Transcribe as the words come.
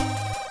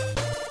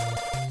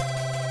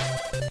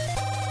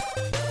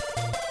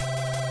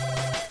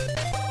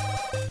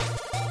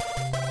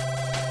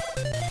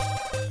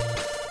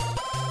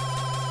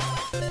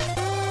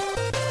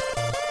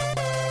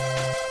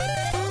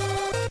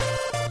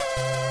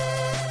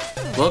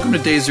Welcome to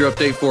Day Zero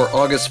Update for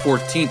August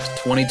 14th,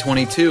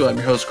 2022. I'm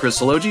your host,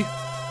 Chris Alogi.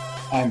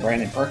 I'm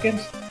Brandon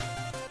Perkins.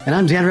 And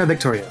I'm D'Andrea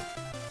Victoria.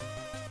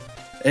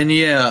 And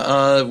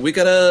we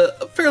got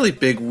a fairly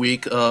big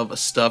week of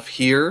stuff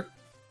here.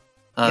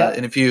 Yep.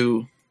 And if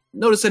you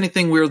notice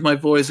anything weird with my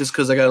voice, it's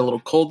because I got a little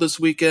cold this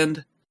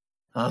weekend.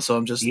 So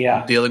I'm just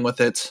dealing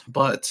with it.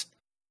 But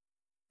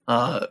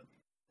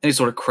any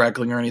sort of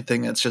crackling or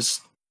anything, it's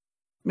just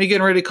me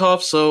getting ready to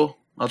cough. So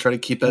I'll try to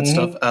keep that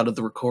stuff out of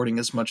the recording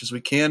as much as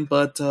we can.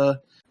 But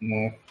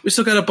we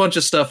still got a bunch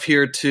of stuff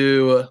here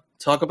to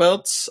talk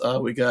about.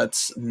 We got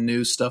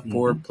new stuff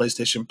for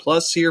PlayStation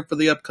Plus here for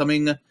the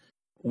upcoming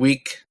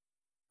week,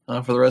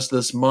 for the rest of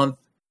this month.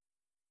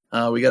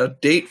 We got a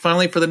date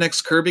finally for the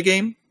next Kirby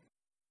game.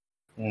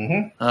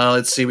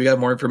 Let's see, we got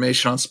more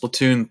information on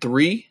Splatoon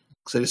 3,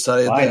 because they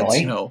decided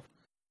that,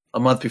 a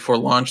month before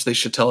launch, they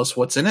should tell us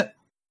what's in it.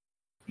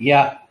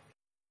 Yeah.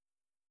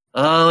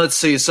 Let's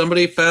see,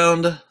 somebody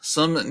found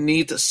some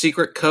neat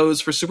secret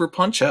codes for Super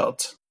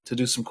Punch-Out to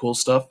do some cool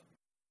stuff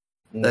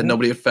that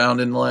nobody had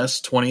found in the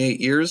last 28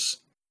 years.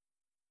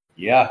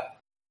 Yeah.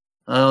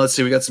 Let's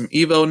see, we got some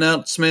EVO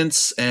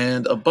announcements,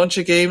 and a bunch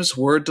of games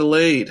were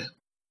delayed.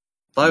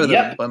 5 of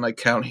them by my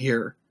count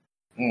here.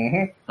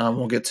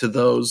 We'll get to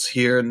those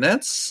here, and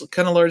that's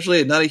kind of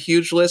largely not a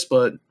huge list,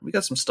 but we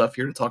got some stuff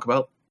here to talk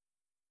about.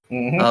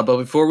 But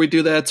before we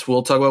do that,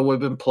 we'll talk about what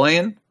we've been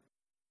playing.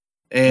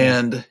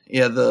 And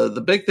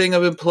the big thing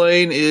I've been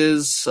playing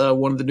is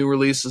one of the new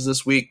releases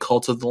this week,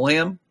 Cult of the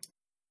Lamb.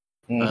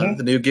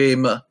 The new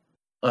game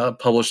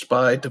published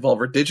by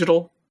Devolver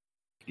Digital.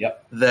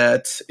 Yep.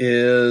 That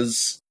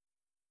is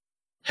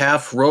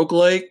half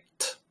roguelike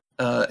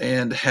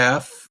and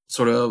half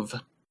sort of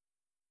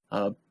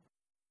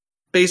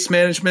base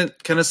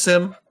management kind of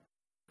sim.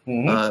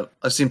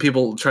 I've seen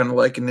people trying to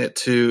liken it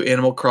to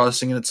Animal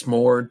Crossing, and it's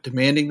more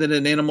demanding than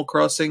an Animal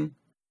Crossing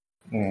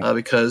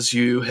because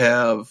you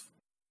have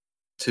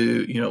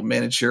to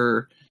manage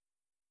your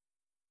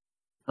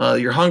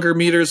hunger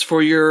meters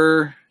for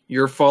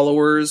your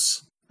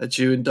followers that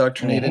you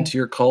indoctrinate into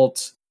your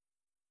cult.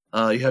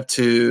 You have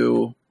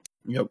to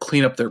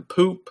clean up their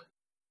poop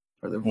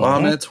or their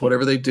vomit,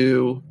 whatever they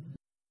do.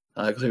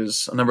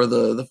 There's a number of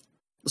the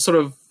sort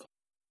of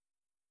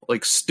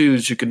like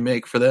stews you can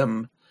make for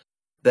them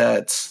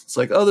that it's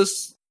like, oh,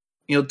 this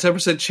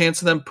 10%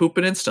 chance of them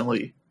pooping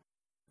instantly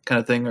kind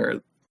of thing,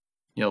 or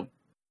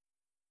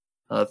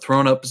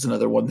thrown up is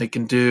another one they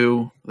can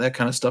do, that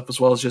kind of stuff, as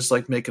well as just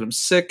like making them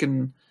sick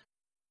and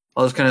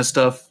all this kind of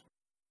stuff.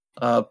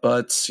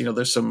 But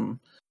there's some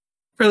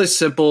fairly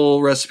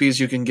simple recipes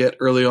you can get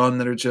early on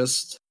that are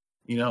just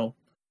gonna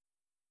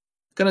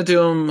do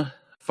them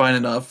fine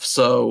enough.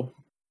 So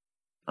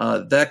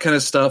that kind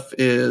of stuff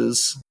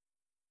is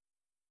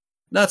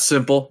not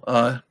simple.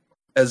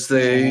 As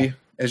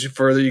you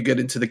further you get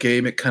into the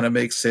game, it kind of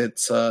makes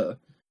it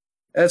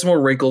adds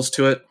more wrinkles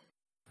to it.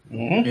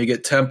 You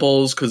get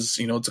temples because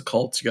it's a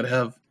cult. You got to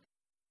have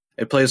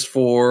a place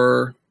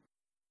for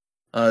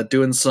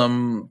doing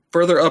some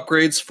further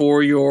upgrades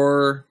for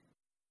your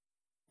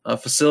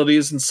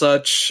facilities and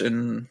such,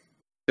 and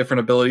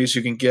different abilities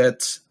you can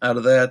get out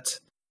of that.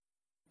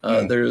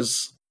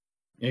 There's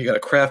you got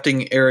a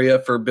crafting area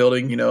for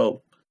building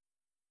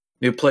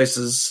new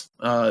places.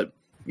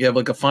 You have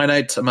like a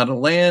finite amount of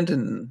land,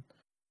 and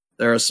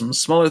there are some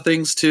smaller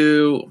things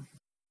too.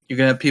 You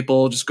can have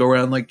people just go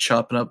around like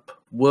chopping up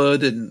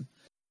wood and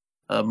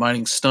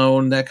mining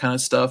stone, that kind of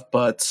stuff,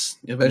 but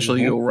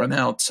eventually you'll run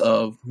out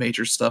of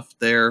major stuff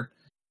there.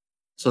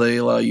 So they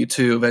allow you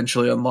to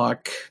eventually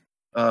unlock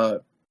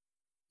sort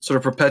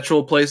of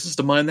perpetual places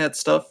to mine that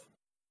stuff.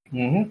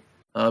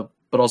 But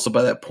also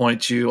by that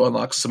point you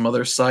unlock some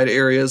other side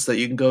areas that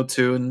you can go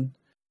to and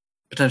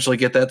potentially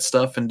get that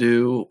stuff and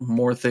do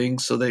more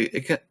things. So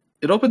it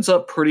opens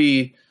up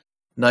pretty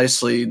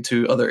nicely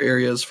into other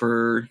areas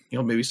for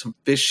maybe some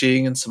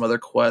fishing and some other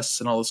quests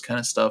and all this kind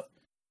of stuff.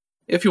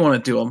 If you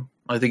want to do them,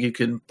 I think you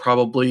can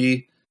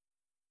probably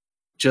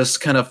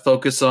just kind of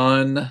focus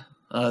on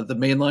the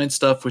mainline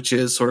stuff, which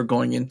is sort of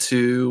going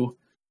into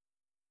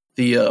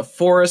the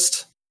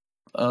forest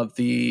of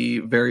the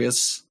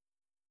various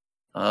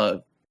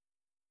current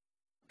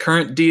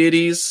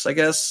deities, I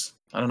guess.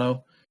 I don't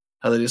know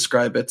how they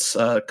describe it,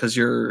 because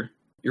you're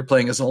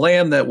playing as a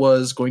lamb that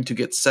was going to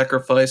get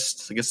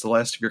sacrificed, I guess the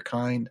last of your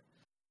kind.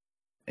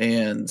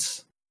 And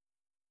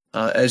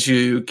as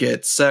you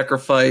get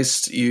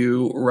sacrificed,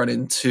 you run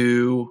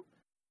into,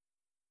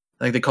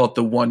 I think they call it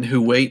the One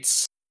Who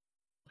Waits,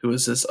 who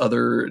is this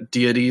other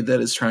deity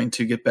that is trying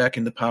to get back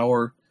into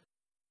power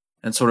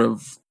and sort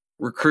of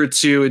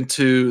recruits you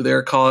into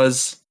their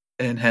cause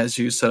and has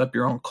you set up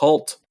your own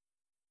cult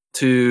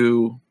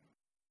to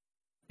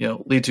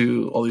lead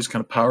to all these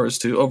kind of powers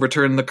to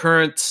overturn the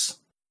current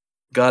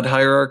god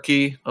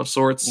hierarchy of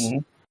sorts.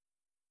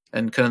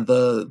 And kind of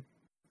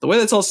the way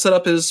that's all set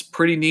up is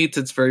pretty neat.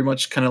 It's very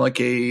much kind of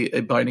like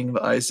a Binding of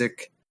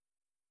Isaac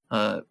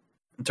in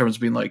terms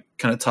of being like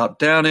kind of top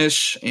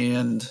down-ish,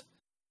 and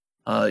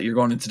you're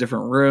going into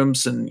different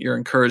rooms and you're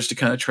encouraged to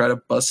kind of try to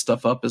bust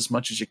stuff up as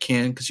much as you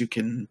can, because you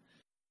can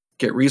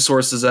get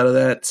resources out of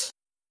that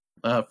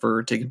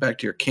for taking back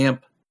to your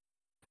camp,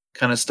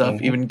 kind of stuff.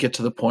 Mhm. Even get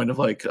to the point of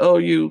like, oh,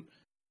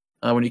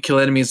 when you kill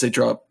enemies, they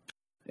turn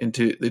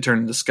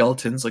into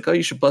skeletons. Like, oh,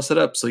 you should bust it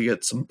up so you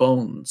get some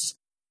bones.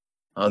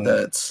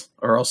 That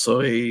are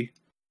also a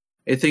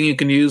thing you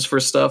can use for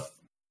stuff.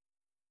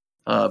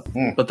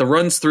 But the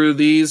runs through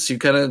these, you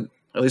kind of,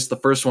 at least the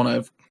first one,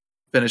 I've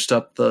finished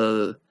up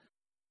the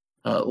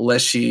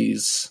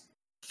Leshy's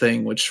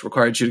thing, which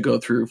required you to go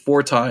through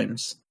 4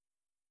 times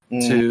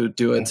to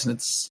do it, and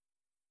it's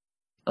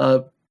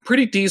a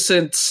pretty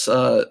decent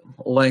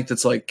length.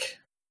 It's like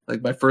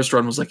my first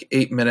run was like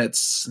 8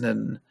 minutes, and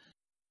then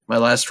my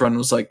last run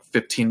was like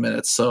 15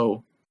 minutes,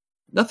 so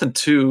nothing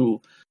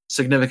too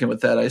significant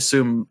with that. I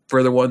assume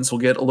further ones will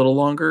get a little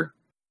longer.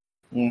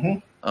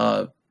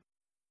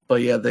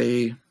 But yeah,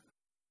 they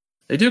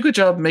do a good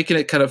job making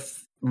it kind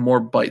of more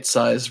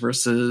bite-sized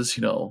versus,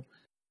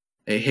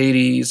 a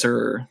Hades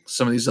or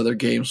some of these other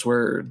games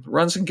where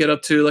runs can get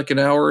up to like an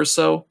hour or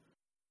so.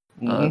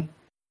 I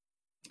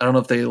don't know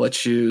if they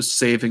let you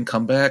save and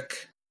come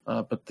back,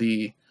 but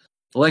the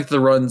length of the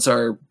runs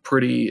are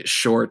pretty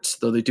short,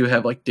 though they do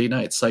have like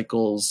day-night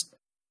cycles.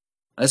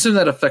 I assume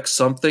that affects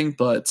something,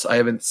 but I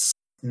haven't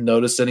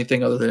noticed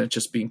anything other than it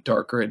just being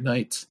darker at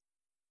night.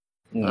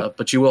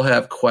 But you will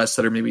have quests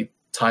that are maybe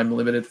time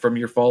limited from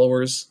your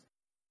followers.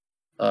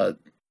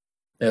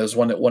 There's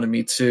one that wanted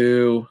me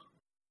to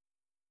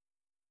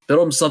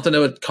build him something that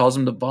would cause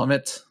him to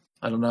vomit.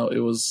 I don't know. It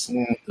was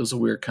a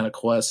weird kind of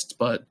quest,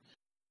 but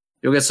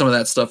you'll get some of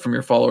that stuff from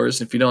your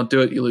followers. And if you don't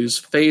do it, you lose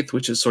faith,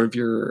 which is sort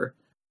of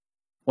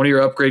one of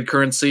your upgrade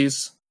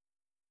currencies.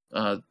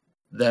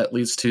 That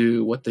leads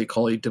to what they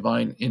call a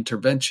divine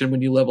intervention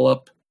when you level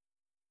up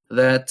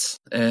that,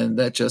 and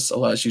that just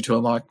allows you to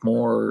unlock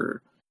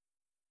more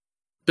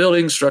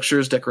buildings,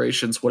 structures,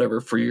 decorations,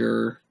 whatever for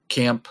your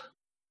camp,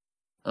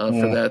 for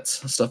that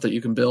stuff that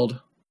you can build.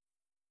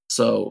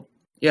 So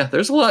yeah,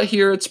 there's a lot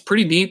here. It's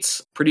pretty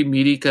neat, pretty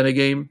meaty kind of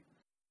game.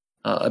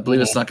 I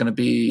believe it's not going to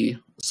be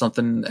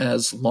something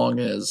as long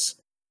as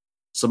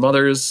some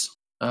others.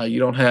 You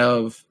don't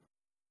have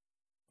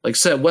like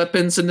set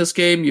weapons in this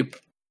game. You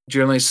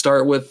generally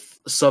start with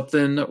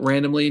something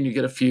randomly, and you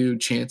get a few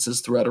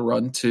chances throughout a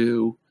run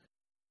to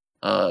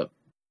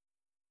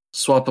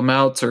swap them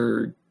out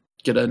or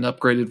get an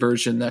upgraded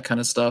version, that kind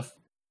of stuff.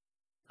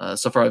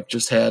 So far, I've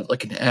just had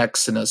like an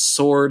axe and a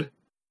sword.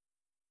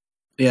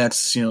 The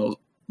axe is,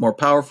 more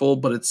powerful,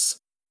 but it's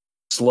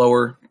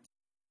slower.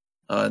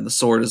 And the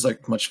sword is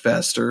like much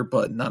faster,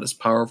 but not as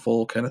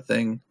powerful, kind of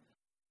thing.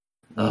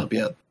 But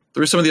yeah,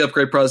 through some of the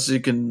upgrade process, you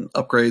can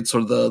upgrade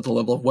sort of the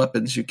level of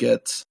weapons you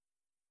get,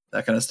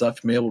 that kind of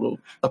stuff. You may be able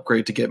to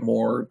upgrade to get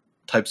more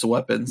types of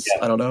weapons.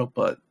 I don't know,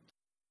 but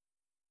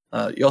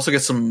you also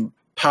get some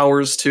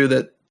powers too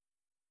that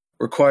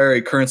require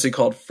a currency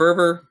called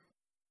Fervor,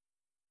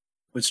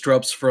 which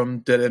drops from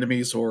dead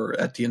enemies or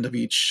at the end of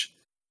each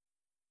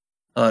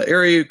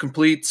area you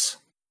complete.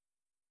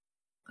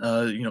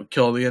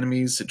 Kill all the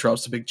enemies. It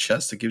drops a big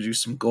chest that gives you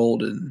some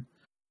gold and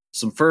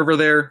some Fervor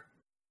there.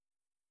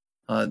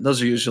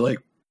 Those are usually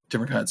like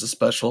different kinds of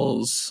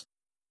specials.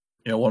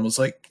 One was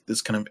like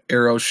this kind of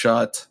arrow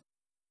shot.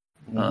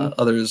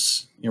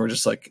 Others, were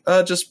just like,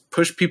 just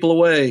push people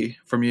away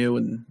from you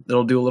and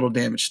it'll do a little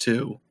damage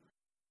too.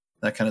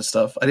 That kind of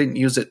stuff. I didn't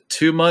use it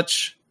too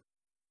much,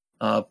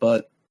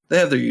 but they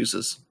have their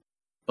uses.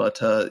 But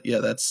yeah,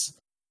 that's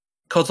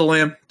Cult of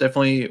Lamb.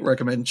 Definitely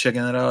recommend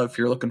checking that out if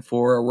you're looking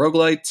for a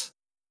roguelite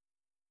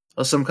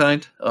of some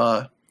kind.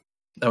 That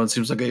one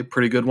seems like a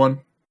pretty good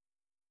one.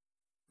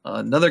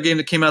 Another game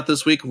that came out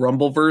this week,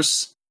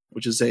 Rumbleverse,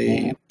 which is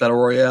a battle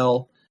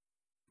royale,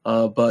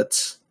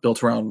 but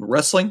built around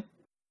wrestling,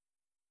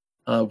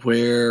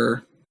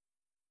 where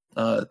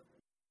you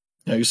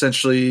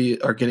essentially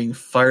are getting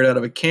fired out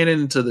of a cannon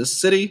into this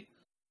city.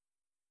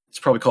 It's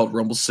probably called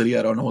Rumble City.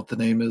 I don't know what the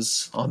name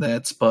is on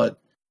that,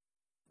 but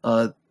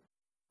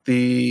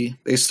they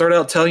start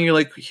out telling you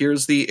like,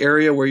 here's the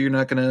area where you're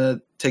not going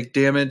to take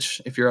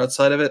damage if you're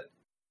outside of it,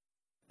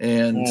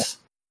 and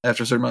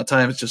after a certain amount of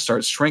time, it just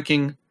starts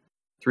shrinking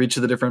through each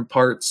of the different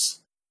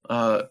parts.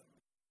 But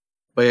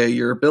yeah,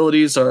 your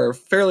abilities are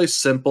fairly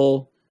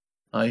simple.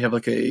 You have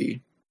like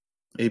a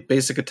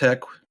basic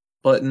attack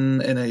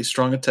button and a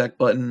strong attack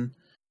button.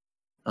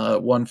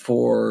 One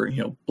for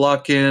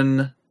block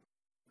in,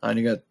 and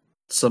you got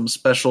some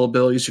special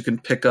abilities you can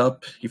pick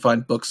up. You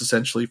find books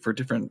essentially for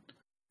different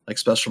like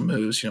special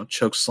moves,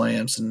 choke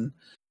slams, and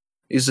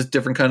these are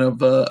different kind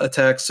of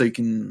attacks, so you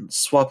can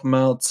swap them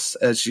out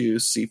as you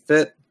see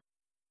fit.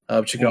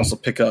 But you can also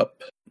pick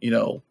up,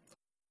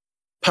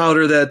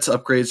 powder that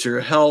upgrades your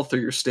health or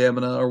your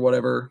stamina or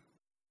whatever.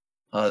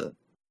 You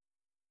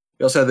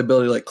also have the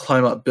ability to like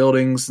climb up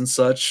buildings and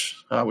such,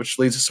 which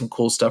leads to some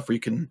cool stuff where you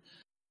can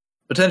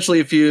potentially,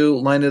 if you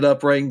line it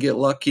up right and get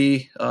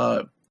lucky,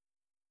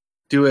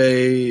 do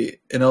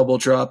an elbow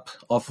drop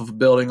off of a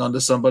building onto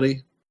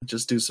somebody,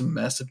 just do some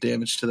massive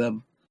damage to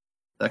them,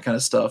 that kind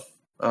of stuff.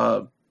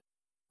 That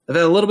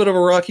they've had a little bit of a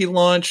rocky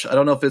launch. I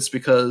don't know if it's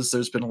because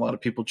there's been a lot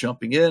of people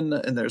jumping in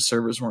and their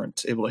servers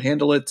weren't able to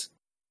handle it.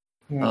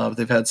 But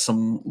they've had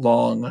some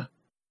long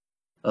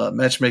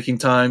matchmaking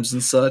times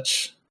and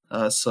such.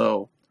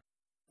 So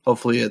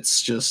hopefully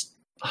it's just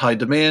high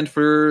demand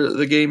for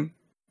the game.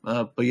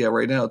 But yeah,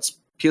 right now it's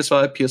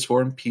PS5,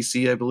 PS4, and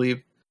PC, I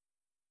believe.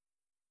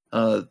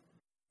 And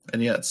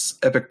yeah, it's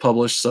Epic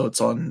published, so it's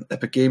on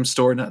Epic Game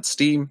Store, not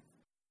Steam.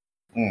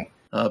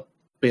 But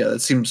yeah,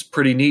 that seems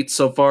pretty neat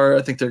so far.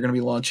 I think they're going to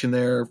be launching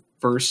their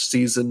first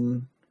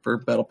season for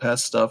Battle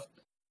Pass stuff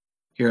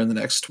here in the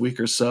next week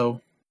or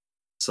so.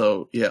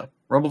 So yeah,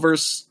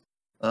 Rumbleverse,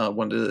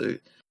 wanted to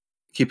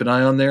keep an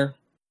eye on there.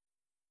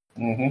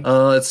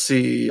 Let's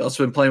see.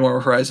 Also been playing more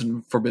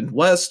Horizon Forbidden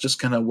West, just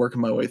kind of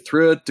working my way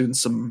through it, doing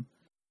some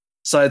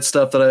side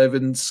stuff that I've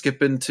been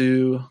skipping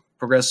to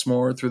progress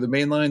more through the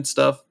mainline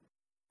stuff.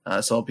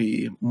 So I'll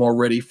be more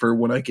ready for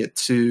when I get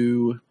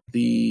to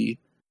the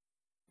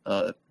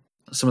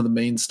some of the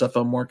main stuff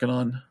I'm working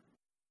on.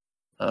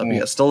 But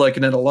yeah, still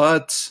liking it a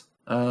lot.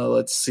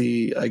 Let's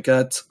see. I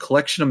got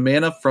Collection of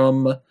Mana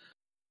from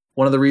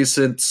one of the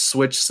recent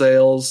Switch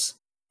sales.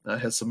 I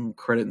had some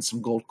credit and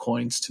some gold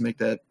coins to make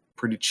that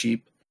pretty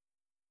cheap.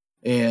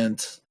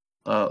 And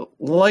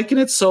liking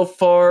it so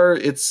far.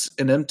 It's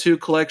an M2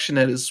 collection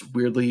that is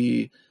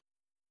weirdly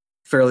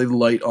fairly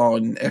light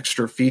on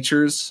extra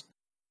features.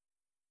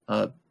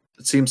 It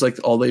seems like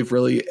all they've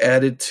really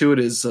added to it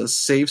is a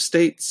save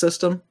state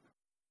system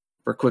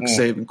for quick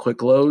save and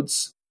quick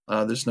loads.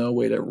 There's no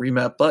way to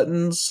remap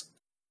buttons.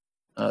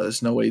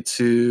 There's no way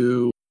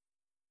to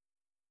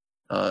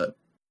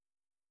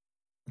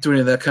do any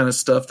of that kind of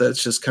stuff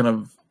that's just kind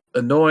of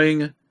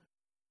annoying.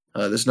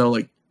 There's no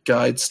like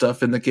guide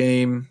stuff in the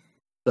game.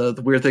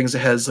 The weird thing is it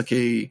has like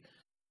a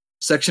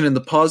section in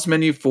the pause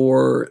menu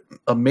for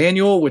a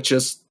manual, which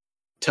just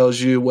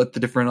tells you what the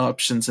different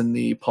options in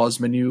the pause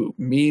menu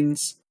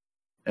means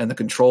and the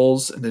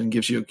controls, and then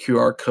gives you a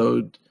QR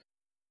code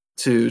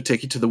to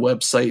take you to the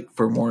website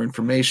for more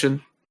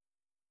information.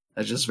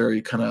 That's just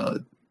very kind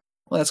of,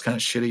 well, that's kind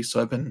of shitty.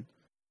 So I've been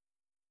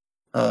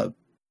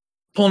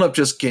pulling up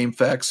just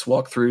GameFAQs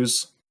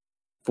walkthroughs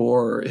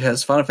for, it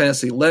has Final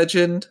Fantasy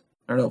Final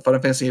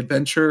Fantasy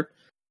Adventure,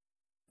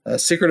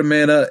 Secret of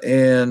Mana,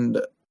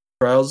 and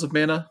Trials of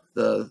Mana,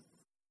 the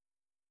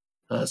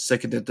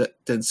Seiken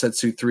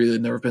Densetsu 3 that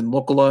had never been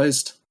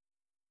localized.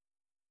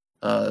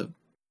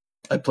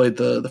 I played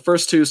the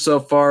first two so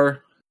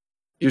far.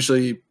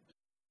 Usually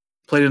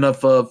played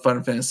enough of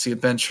Final Fantasy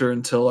Adventure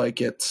until I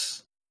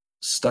get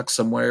stuck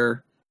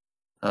somewhere,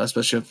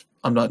 especially if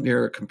I'm not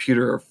near a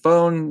computer or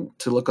phone,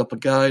 to look up a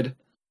guide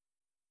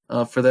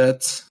for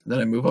that. Then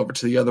I move over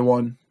to the other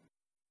one.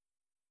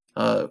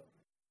 Yeah,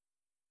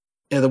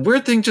 the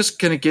weird thing just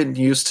kind of getting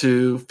used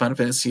to Final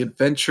Fantasy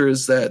Adventure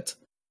is that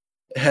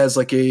it has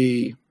like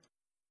a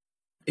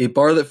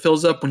bar that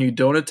fills up when you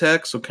don't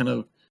attack, so kind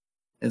of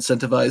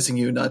incentivizing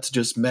you not to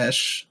just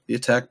mash the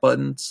attack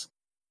buttons.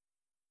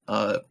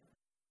 But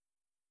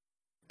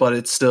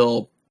it's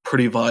still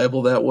pretty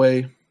viable that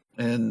way.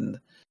 And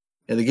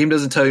the game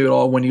doesn't tell you at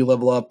all when you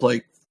level up,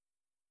 like,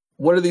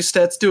 what are these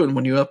stats doing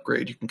when you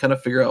upgrade? You can kind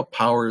of figure out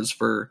powers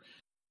for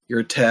your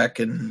attack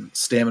and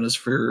staminas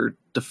for your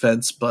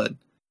defense, but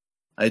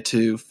I had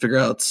to figure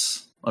out,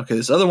 okay,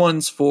 this other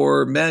one's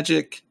for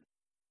magic,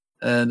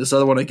 and this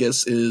other one, I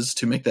guess, is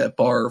to make that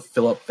bar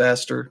fill up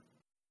faster,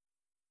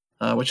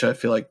 which I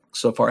feel like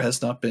so far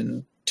has not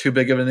been too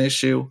big of an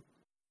issue.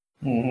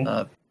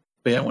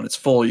 But yeah, when it's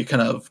full, you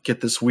kind of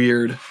get this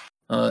weird,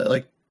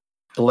 like,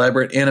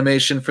 elaborate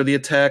animation for the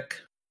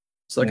attack.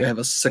 So, like, I have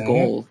a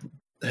sickle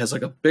that has,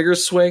 like, a bigger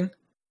swing,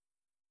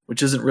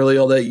 which isn't really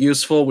all that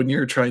useful when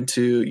you're trying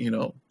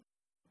to,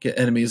 get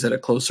enemies at a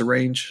closer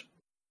range.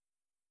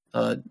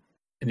 And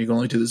you can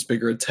only do this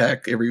bigger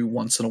attack every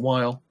once in a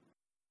while.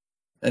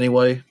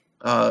 Anyway,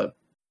 but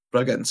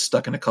I've gotten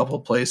stuck in a couple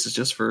of places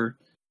just for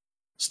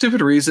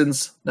stupid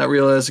reasons, not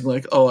realizing,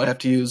 like, oh, I have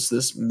to use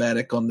this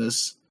Matic on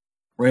this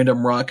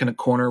random rock in a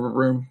corner of a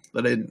room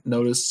that I didn't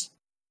notice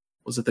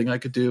was a thing I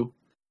could do.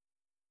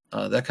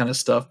 That kind of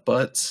stuff.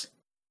 But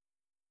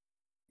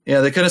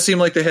yeah, they kind of seem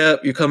like they have,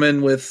 you come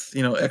in with,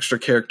 extra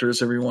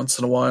characters every once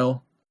in a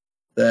while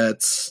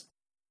that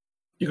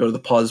you go to the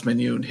pause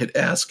menu and hit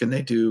ask and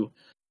they do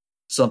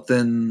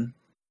something.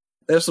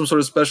 They have some sort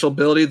of special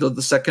ability, though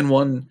the second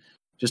one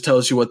just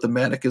tells you what the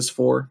Matic is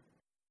for,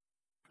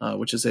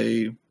 which is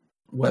a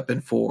weapon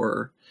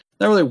for,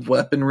 not really a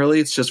weapon really,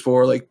 it's just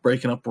for like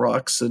breaking up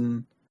rocks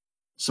and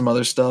some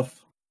other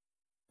stuff.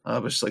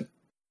 But it's like,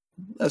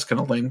 that's kind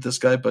of lame, this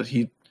guy, but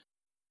he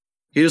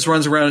just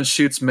runs around and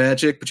shoots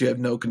magic, but you have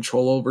no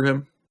control over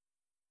him.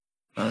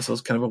 So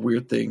it's kind of a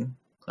weird thing.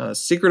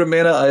 Secret of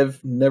Mana,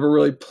 I've never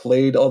really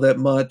played all that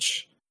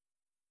much.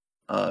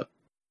 But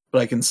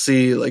I can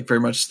see, like, very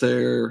much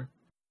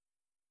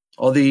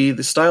all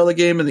the style of the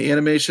game and the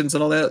animations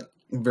and all that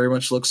very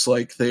much looks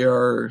like they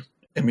are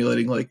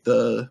emulating, like,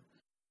 the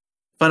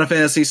Final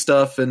Fantasy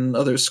stuff and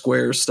other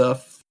Square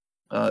stuff,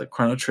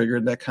 Chrono Trigger,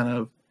 and that kind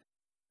of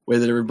way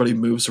that everybody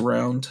moves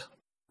around.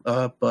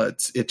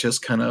 But it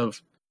just kind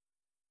of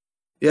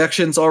The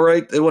action's all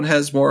right. That one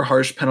has more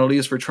harsh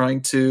penalties for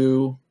trying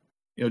to,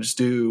 just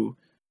do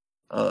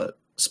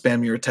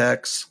spam your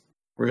attacks,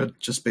 where you'll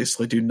just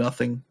basically do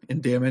nothing in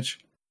damage.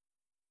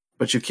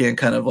 But you can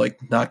kind of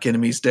like knock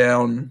enemies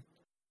down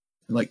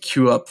and like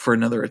queue up for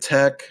another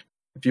attack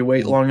if you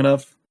wait long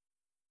enough.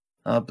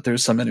 But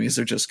there's some enemies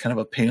that are just kind of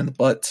a pain in the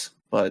butt.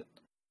 But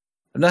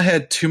I've not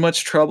had too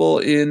much trouble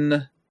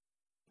in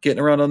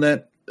getting around on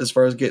that as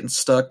far as getting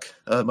stuck.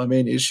 My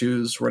main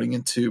issue is running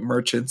into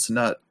merchants and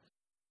not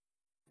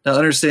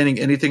understanding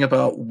anything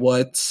about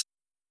what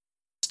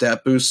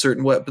stat boost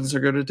certain weapons are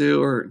going to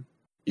do or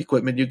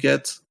equipment you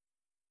get.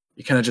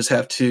 You kind of just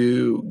have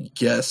to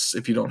guess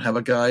if you don't have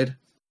a guide.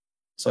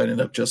 So I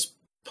ended up just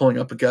pulling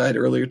up a guide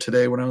earlier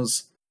today when I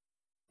was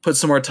put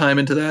some more time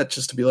into that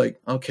just to be like,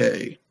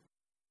 okay.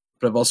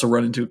 But I've also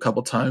run into a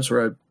couple times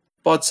where I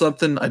bought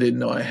something, I didn't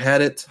know I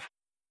had it,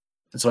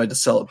 and so I had to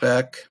sell it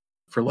back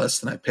for less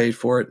than I paid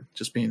for it.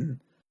 Just being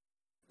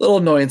little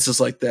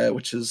annoyances like that,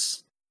 which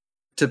is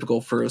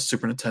typical for a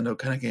Super Nintendo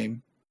kind of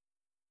game.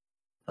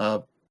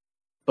 But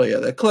yeah,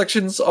 that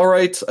collection's all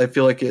right. I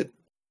feel like it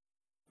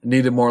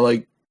needed more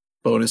like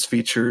bonus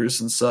features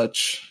and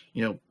such.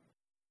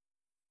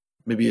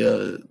 Maybe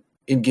a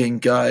in-game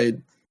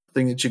guide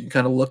thing that you can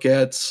kind of look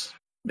at.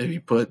 Maybe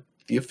put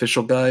the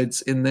official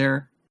guides in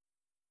there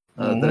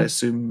that I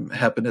assume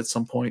happened at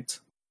some point.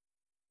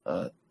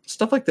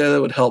 Stuff like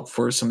that would help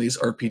for some of these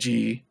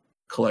RPG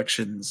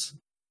collections.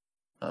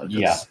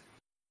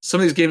 Some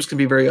of these games can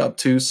be very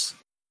obtuse,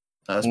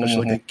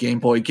 especially like a Game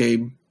Boy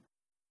game,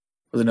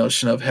 where the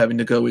notion of having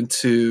to go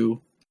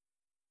into,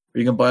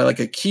 where you can buy like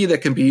a key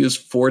that can be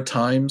used 4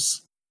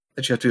 times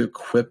that you have to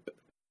equip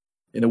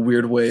in a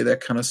weird way,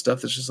 that kind of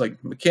stuff. That's just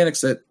like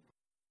mechanics that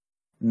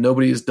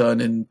nobody has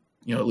done in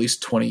at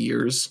least 20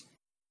 years.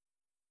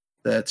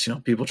 That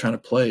people trying to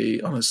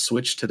play on a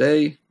Switch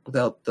today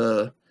without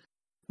the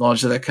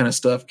knowledge of that kind of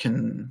stuff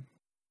can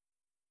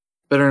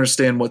better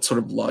understand what sort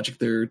of logic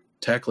they're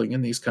tackling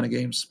in these kind of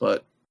games.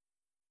 But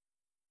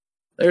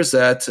there's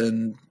that,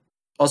 and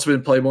also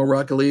been playing more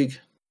Rocket League.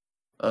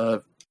 Yeah,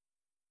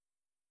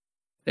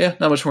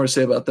 not much more to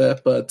say about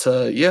that, but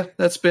yeah,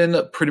 that's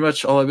been pretty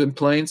much all I've been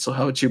playing. So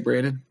how about you,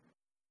 Brandon?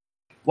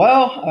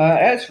 Well,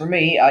 as for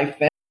me, I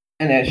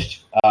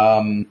finished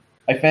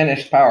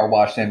Power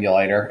Wash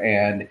Simulator,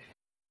 and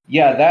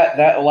yeah,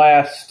 that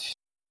last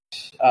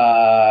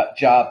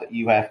job that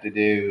you have to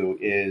do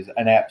is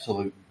an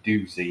absolute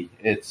doozy.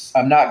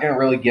 I'm not going to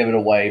really give it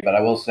away, but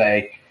I will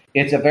say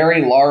it's a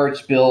very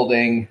large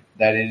building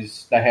that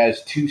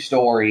has 2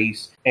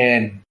 stories,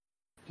 and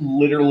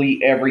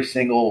literally every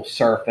single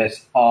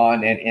surface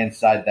on and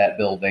inside that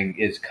building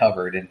is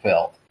covered in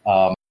filth.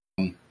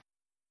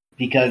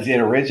 Because it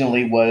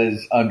originally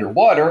was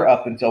underwater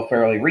up until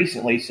fairly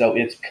recently, so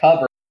it's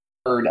covered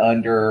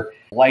under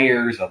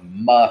layers of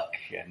muck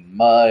and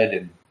mud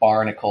and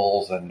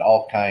barnacles and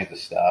all kinds of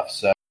stuff.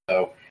 So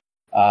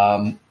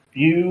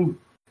you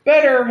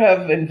better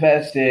have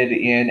invested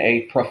in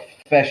a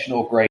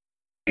professional grade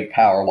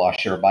power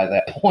washer by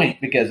that point,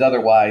 because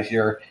otherwise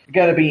you're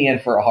going to be in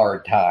for a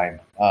hard time.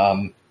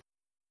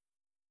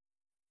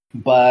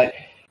 But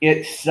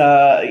it's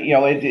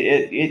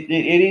it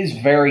is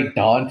very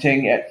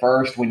daunting at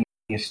first when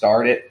you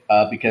start it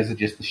because of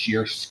just the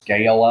sheer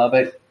scale of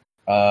it.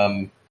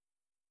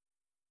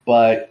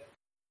 But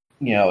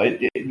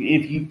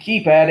if you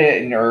keep at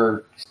it and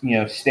are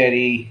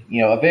steady,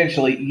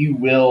 eventually you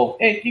will,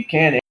 and you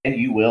can, and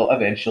you will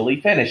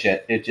eventually finish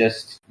it. It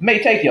just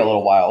may take you a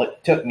little while.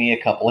 It took me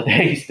a couple of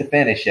days to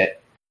finish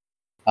it.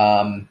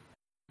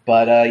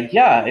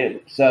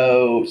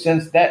 So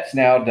since that's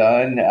now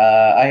done,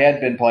 I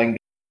had been playing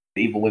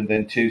Evil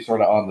Within 2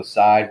 sort of on the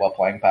side while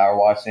playing Power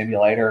Wash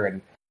Simulator,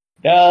 and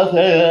that's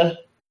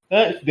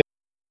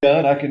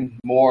done. I can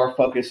more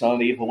focus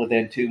on Evil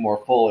Within 2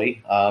 more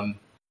fully.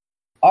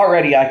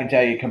 Already I can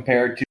tell you,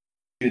 compared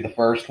to the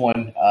first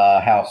one,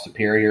 how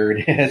superior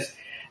it is.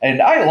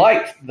 And I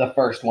liked the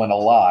first one a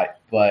lot,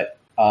 but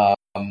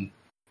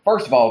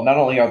first of all, not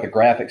only are the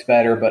graphics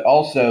better, but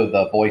also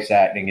the voice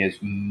acting is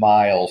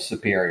miles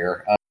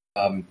superior.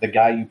 The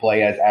guy you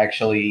play as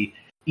actually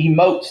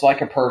emotes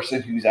like a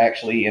person who's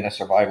actually in a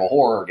survival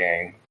horror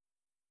game.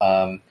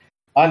 On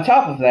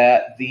top of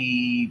that,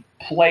 the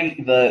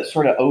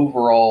sort of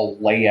overall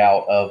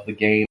layout of the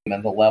game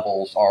and the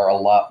levels are a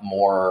lot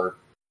more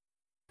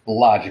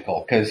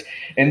logical, because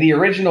in the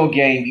original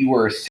game you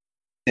were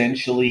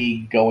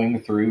essentially going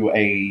through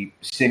a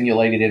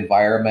simulated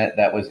environment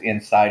that was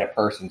inside a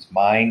person's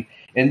mind.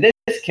 In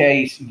this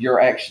case,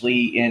 you're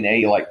actually in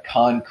a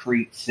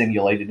concrete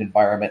simulated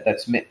environment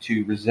that's meant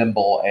to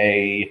resemble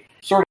a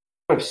sort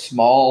of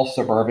small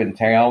suburban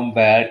town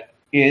that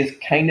is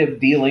kind of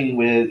dealing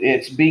with,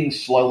 it's being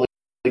slowly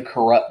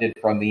corrupted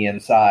from the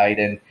inside,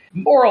 and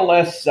more or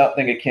less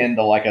something akin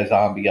to like a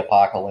zombie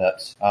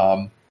apocalypse.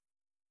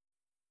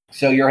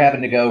 So you're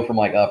having to go from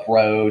up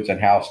roads and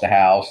house to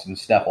house and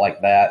stuff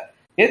like that.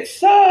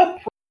 It's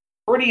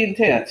pretty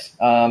intense,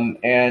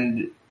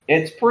 and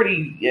it's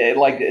pretty a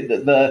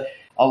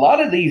lot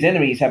of these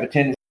enemies have a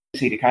tendency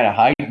to kind of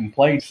hide in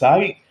plain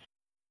sight.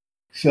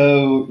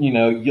 So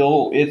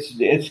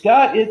it's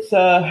got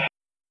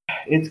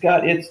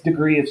its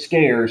degree of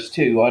scares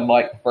too,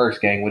 unlike the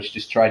first game, which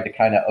just tried to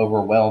kind of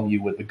overwhelm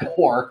you with the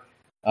gore.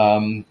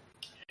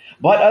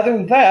 But other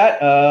than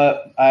that,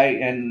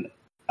 I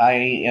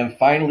am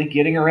finally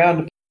getting around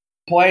to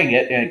playing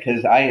it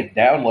because I had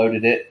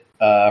downloaded it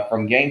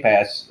from Game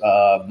Pass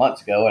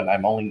months ago, and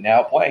I'm only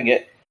now playing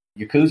it.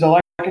 Yakuza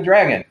Like a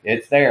Dragon.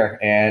 It's there,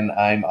 and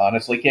I'm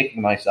honestly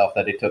kicking myself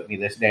that it took me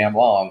this damn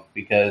long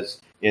because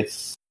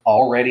it's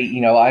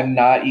already, I'm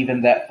not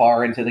even that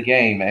far into the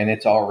game, and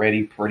it's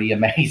already pretty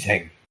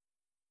amazing.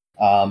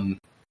 Ichiban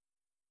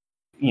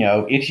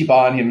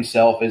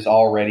himself is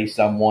already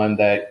someone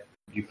that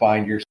you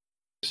find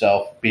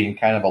yourself being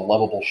kind of a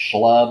lovable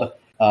schlub,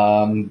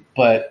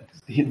 but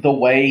the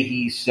way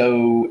he's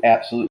so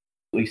absolutely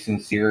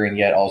sincere and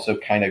yet also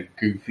kind of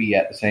goofy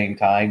at the same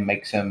time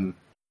makes him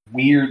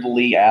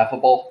weirdly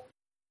affable.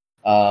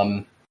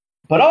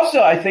 But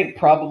also, I think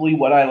probably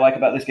what I like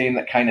about this game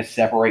that kind of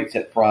separates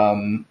it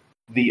from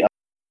the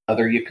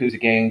other Yakuza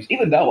games,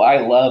 even though I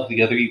love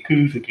the other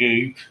Yakuza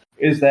games,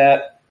 is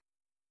that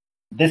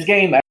this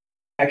game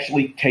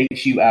actually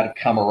takes you out of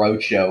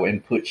Kamurocho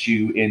and puts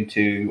you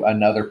into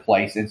another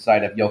place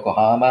inside of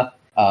Yokohama.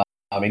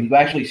 And you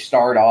actually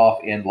start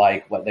off in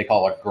like what they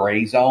call a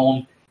gray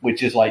zone,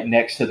 which is like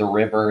next to the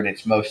river, and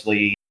it's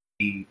mostly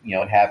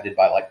inhabited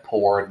by like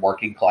poor and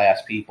working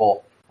class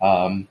people,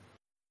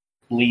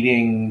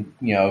 leading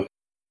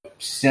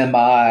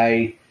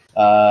semi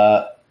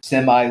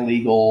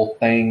legal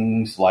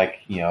things like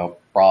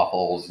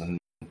brothels and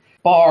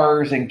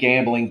bars and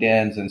gambling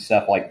dens and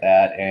stuff like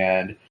that.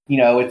 And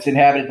it's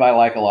inhabited by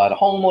like a lot of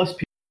homeless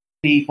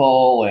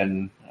people,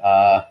 and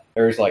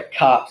there's like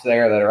cops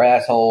there that are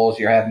assholes.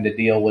 You're having to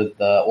deal with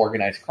the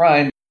organized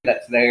crime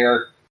that's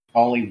there,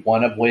 only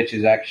one of which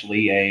is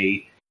actually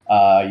a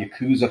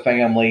Yakuza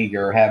family.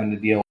 You're having to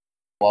deal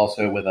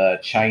also with a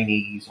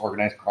Chinese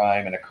organized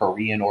crime and a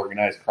Korean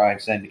organized crime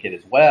syndicate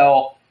as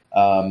well.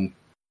 And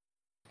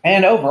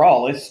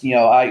overall, it's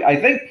I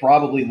think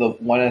probably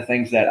one of the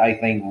things that I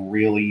think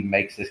really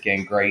makes this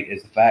game great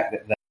is the fact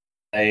that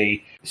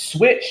they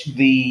switched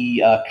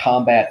the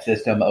combat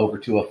system over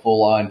to a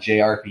full-on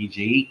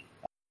JRPG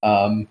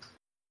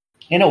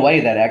in a way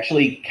that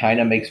actually kind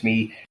of makes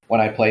me,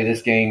 when I play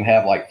this game,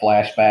 have like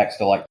flashbacks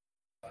to like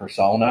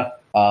Persona,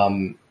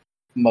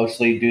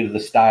 mostly due to the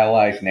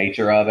stylized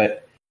nature of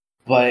it.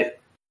 But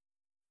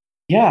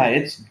yeah,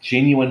 it's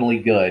genuinely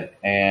good,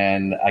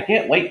 and I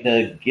can't wait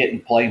to get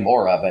and play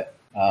more of it.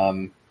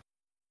 I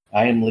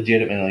am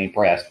legitimately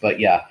impressed. But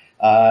yeah,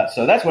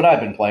 so that's what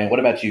I've been playing.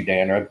 What about you,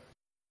 Dan?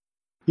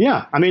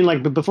 Yeah, I mean,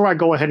 like, but before I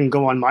go ahead and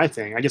go on my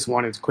thing, I just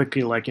wanted to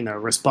quickly,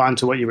 respond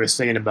to what you were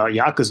saying about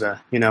Yakuza.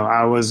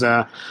 I was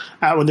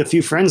out with a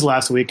few friends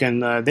last week,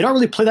 and they don't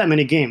really play that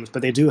many games,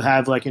 but they do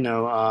have,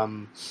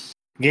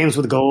 games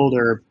with gold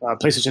or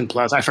PlayStation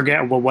Plus. I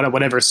forget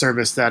whatever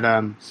service that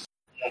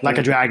Like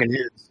a Dragon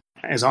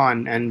is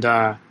on, and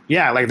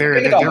yeah, like they're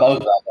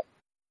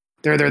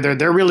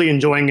really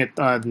enjoying it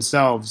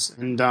themselves,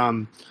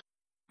 and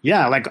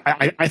yeah, like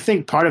I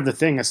think part of the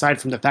thing, aside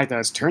from the fact that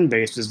it's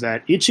turn-based, is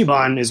that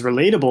Ichiban is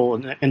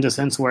relatable in the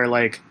sense where,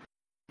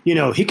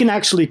 he can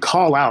actually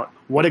call out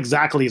what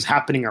exactly is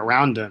happening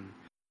around him.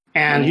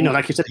 And,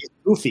 like you said, he's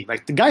goofy.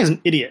 Like, the guy's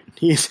an idiot.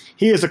 He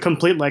is a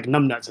complete,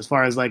 numbnuts as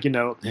far as,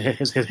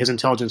 his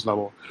intelligence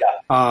level.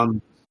 Yeah.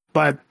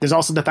 But there's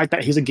also the fact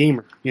that he's a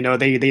gamer.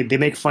 They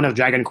make fun of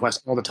Dragon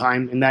Quest all the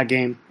time in that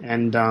game.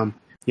 And,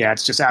 yeah,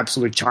 it's just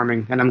absolutely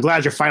charming, and I'm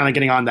glad you're finally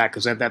getting on that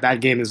because that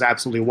game is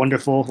absolutely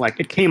wonderful. Like,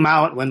 it came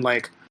out when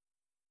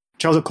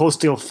Trails of Cold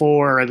Steel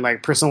 4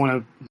 and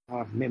Persona,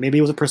 maybe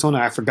it was a Persona,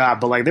 I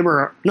forgot, but they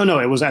were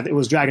it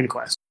was Dragon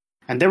Quest,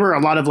 and there were a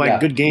lot of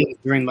good games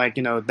during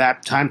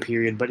that time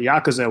period. But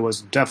Yakuza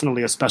was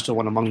definitely a special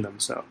one among them.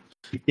 So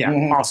yeah,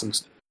 awesome.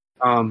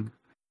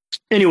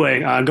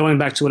 Anyway, going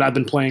back to what I've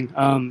been playing.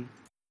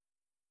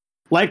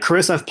 Like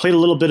Chris, I've played a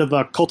little bit of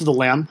Cult of the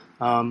Lamb.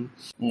 From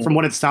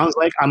what it sounds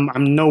like,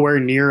 I'm nowhere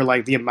near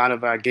the amount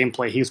of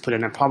gameplay he's put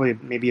in. I'm probably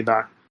maybe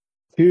about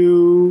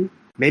 2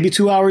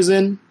 hours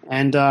in,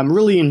 and I'm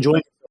really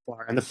enjoying it so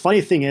far. And the funny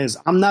thing is,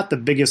 I'm not the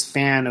biggest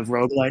fan of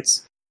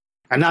roguelites,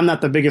 and I'm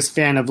not the biggest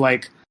fan of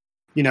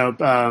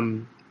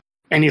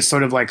any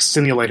sort of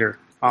simulator.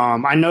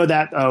 I know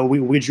that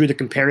we drew the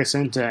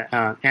comparison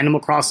to Animal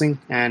Crossing,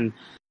 and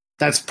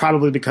that's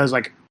probably because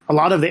a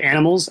lot of the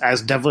animals,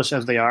 as devilish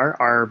as they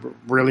are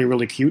really,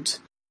 really cute.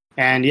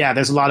 And yeah,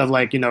 there's a lot of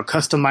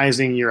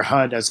customizing your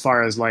HUD as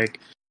far as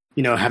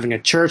having a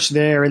church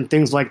there and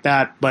things like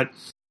that. But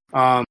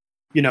don't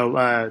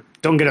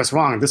get us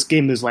wrong, this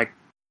game is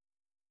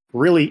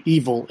really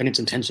evil in its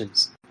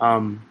intentions.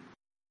 Yeah,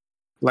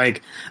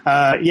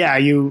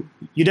 you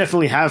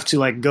definitely have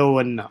to go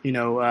and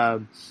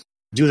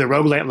do the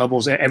roguelite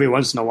levels every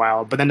once in a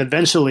while, but then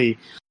eventually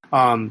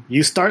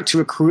you start to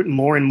recruit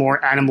more and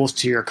more animals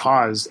to your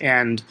cause.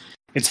 And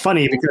it's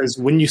funny because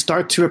when you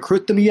start to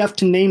recruit them, you have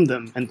to name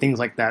them and things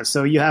like that.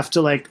 So you have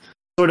to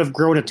sort of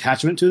grow an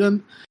attachment to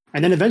them.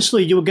 And then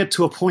eventually you will get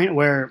to a point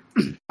where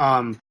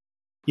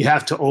you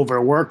have to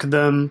overwork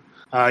them.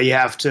 You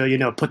have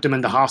to, put them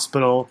in the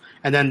hospital,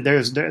 and then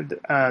there's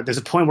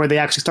a point where they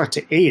actually start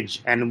to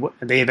age, and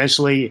they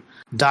eventually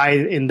die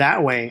in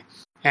that way.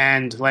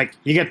 And like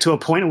you get to a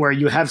point where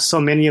you have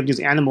so many of these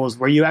animals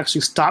where you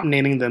actually stop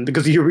naming them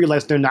because you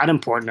realize they're not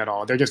important at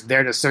all. They're just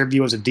there to serve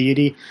you as a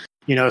deity,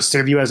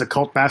 serve you as a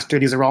cult master.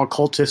 These are all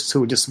cultists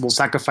who just will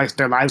sacrifice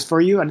their lives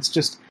for you, and it's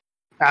just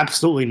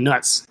absolutely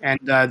nuts. And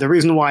the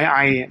reason why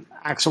I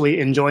actually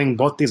enjoying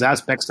both these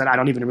aspects that I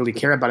don't even really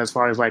care about as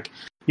far as like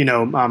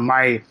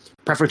my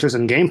preferences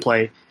in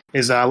gameplay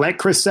is like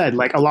Chris said,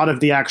 like a lot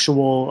of the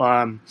actual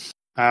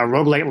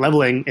roguelike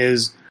leveling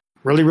is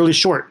really, really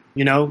short.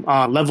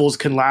 Levels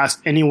can last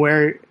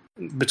anywhere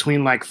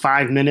between like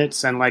 5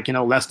 minutes and like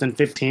less than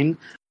 15,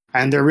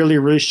 and they're really,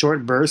 really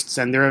short bursts,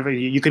 and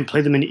you can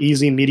play them in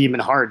easy, medium,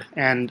 and hard.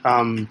 And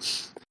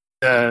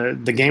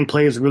the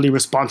gameplay is really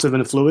responsive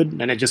and fluid,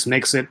 and it just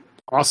makes it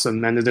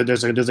awesome. And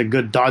there's a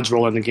good dodge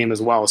roll in the game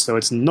as well, so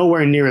it's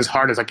nowhere near as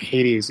hard as like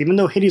Hades, even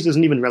though Hades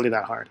isn't even really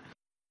that hard.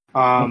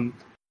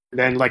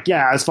 Then like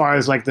as far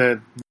as like the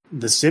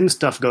sim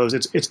stuff goes,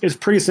 it's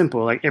pretty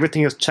simple. Like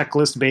everything is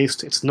checklist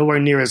based. It's nowhere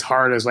near as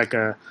hard as like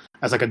a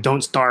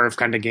Don't Starve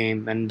kind of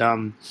game. And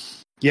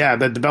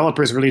the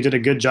developers really did a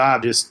good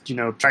job just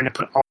trying to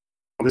put all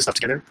this stuff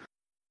together.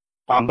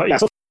 But yeah,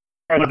 so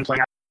far I've been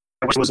playing.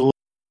 I wish it was a little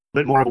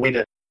bit more of a way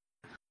to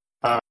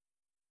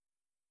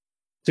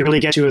really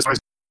get you as far as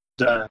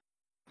the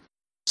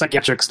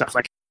psychiatric stuff,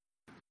 like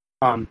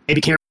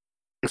maybe caring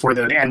for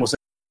the animals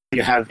that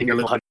you have in your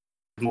little hut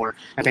more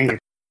and things like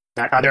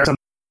that. There are some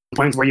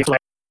points where you have to like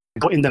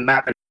go in the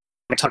map and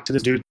like, talk to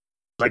this dude,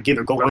 like give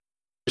her gold.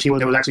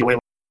 There was actually a way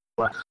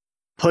to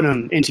put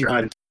him into your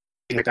hut and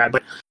things like that.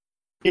 But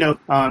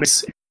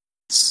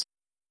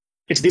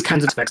it's these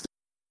kinds of aspects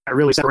that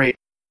really separate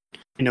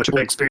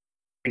AAA experience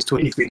to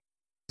an indie experience.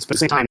 But at the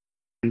same time,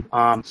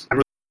 I'm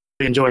really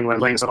enjoying what I'm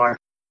playing so far.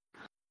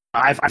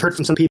 I've heard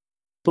from some people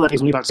that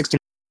it's only about 16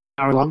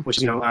 hours long, which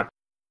is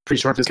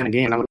pretty short for this kind of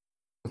game. I'm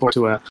looking forward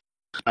to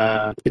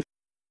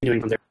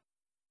continuing from there.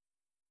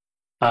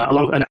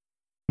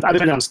 I've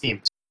been on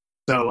Steam,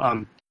 so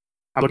I'm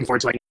looking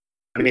forward to like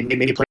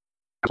maybe play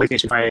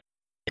PlayStation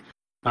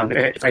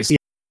if I see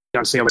it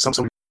on sale or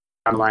something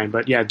down the line.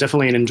 But yeah,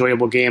 definitely an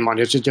enjoyable game on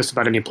just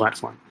about any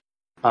platform.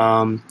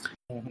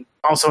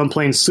 Also, I'm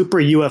playing Super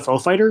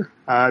UFO Fighter.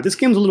 This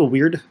game's a little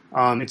weird.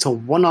 It's a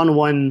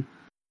one-on-one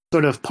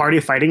sort of party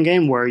fighting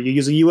game where you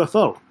use a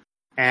UFO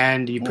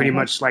and you pretty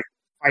much like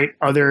fight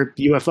other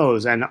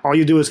UFOs, and all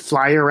you do is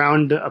fly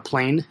around a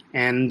plane,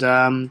 and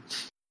the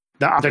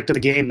object of the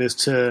game is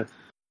to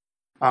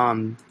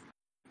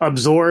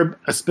absorb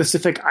a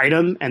specific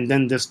item and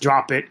then just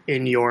drop it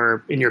in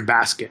your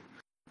basket.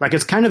 Like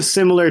it's kind of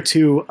similar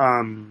to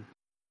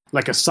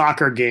like a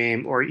soccer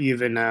game, or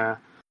even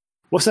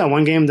what's that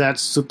one game that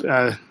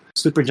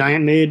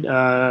Supergiant made?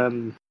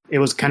 It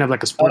was kind of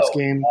like a sports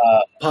game.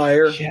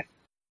 Pyre.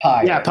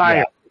 Pyre. Yeah, Pyre.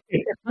 Yeah.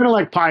 It's kind of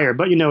like Pyre,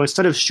 but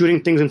instead of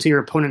shooting things into your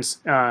opponent's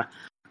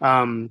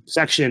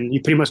section,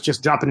 you pretty much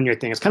just drop it in your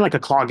thing. It's kind of like a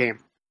claw game.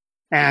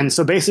 And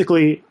so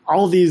basically,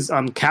 all of these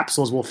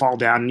capsules will fall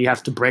down, and you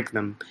have to break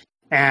them.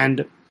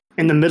 And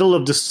in the middle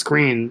of the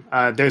screen,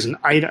 there's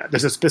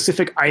a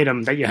specific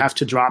item that you have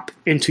to drop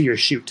into your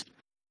chute.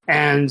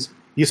 And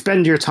you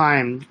spend your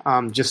time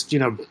just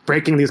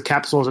breaking these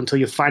capsules until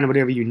you find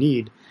whatever you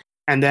need.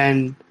 And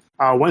then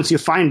once you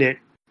find it,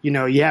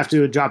 you have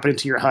to drop it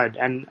into your HUD.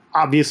 And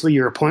obviously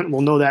your opponent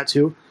will know that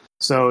too.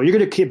 So you're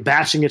going to keep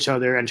bashing each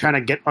other and trying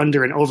to get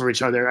under and over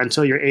each other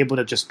until you're able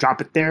to just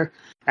drop it there.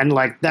 And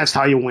that's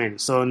how you win.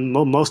 So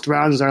most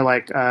rounds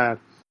are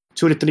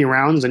 2 to 3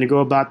 rounds, and you go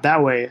about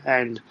that way.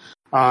 And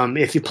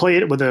if you play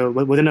it with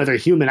another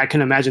human, I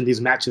can imagine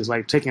these matches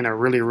taking a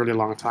really, really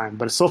long time.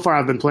 But so far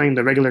I've been playing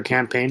the regular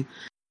campaign,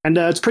 and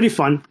it's pretty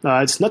fun.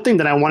 It's nothing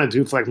that I want to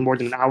do for more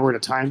than an hour at a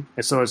time.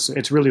 And so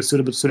it's really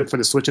suited for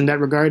the Switch in that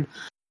regard.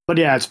 But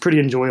yeah, it's pretty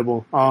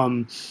enjoyable.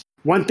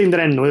 One thing that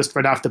I noticed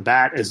right off the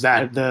bat is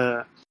that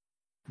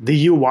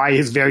the UI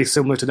is very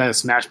similar to that of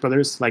Smash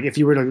Brothers. Like if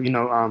you were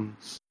to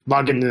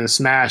log into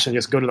Smash and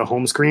just go to the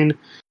home screen,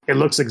 it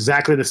looks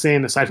exactly the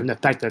same, aside from the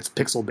fact that it's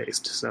pixel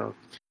based. So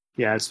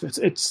yeah,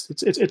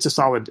 it's a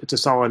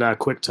solid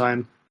quick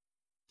time.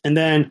 And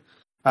then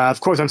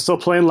of course I'm still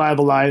playing Live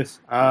Alive.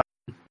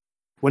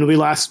 When we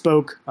last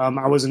spoke,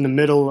 I was in the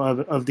middle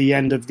of the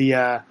end of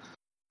the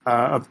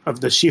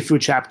Shifu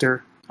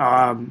chapter.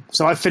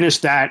 So I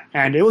finished that,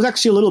 and it was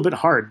actually a little bit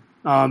hard.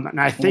 And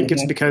I think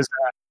it's because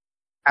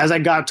as I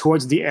got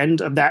towards the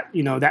end of that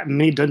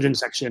mini dungeon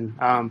section,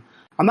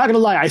 I'm not going to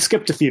lie, I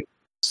skipped a few.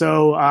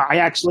 So I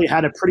actually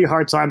had a pretty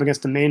hard time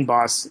against the main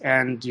boss.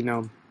 And,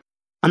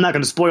 I'm not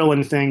going to spoil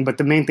anything, but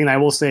the main thing I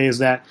will say is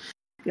that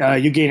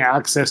you gain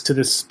access to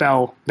this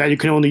spell that you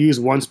can only use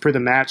once per the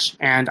match.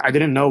 And I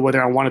didn't know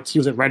whether I wanted to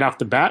use it right off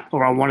the bat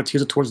or I wanted to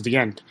use it towards the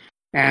end.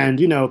 And,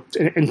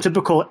 in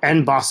typical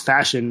end boss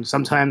fashion,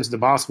 sometimes the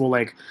boss will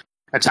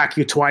attack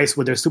you twice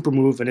with their super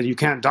move and then you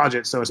can't dodge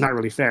it. So it's not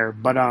really fair.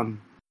 But,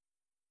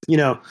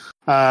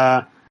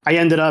 I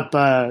ended up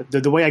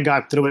the way I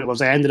got through it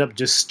was I ended up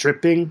just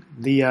stripping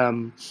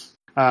the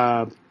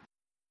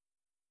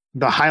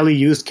highly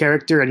used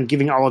character and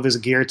giving all of his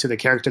gear to the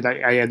character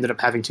that I ended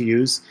up having to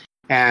use.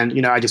 And,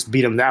 I just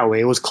beat him that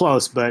way. It was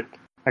close, but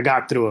I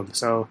got through him.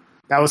 So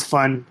that was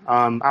fun.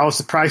 I was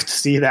surprised to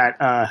see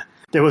that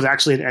there was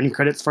actually an end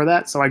credits for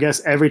that. So I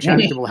guess every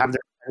chapter will have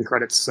their end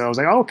credits. So I was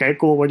like, oh, okay,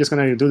 cool. We're just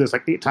going to do this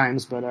like 8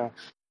 times. But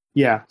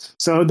yeah.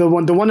 So the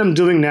one I'm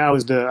doing now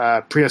is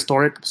the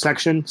prehistoric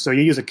section. So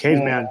you use a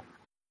caveman.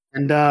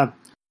 And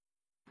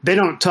they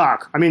don't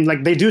talk. I mean,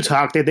 like, they do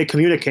talk, they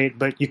communicate,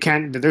 but you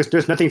can't.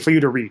 There's nothing for you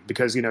to read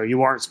because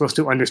you aren't supposed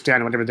to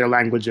understand whatever their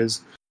language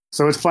is.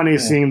 So it's funny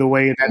seeing the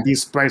way that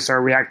these sprites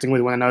are reacting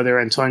with one another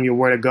and telling you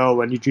where to go,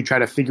 and you try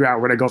to figure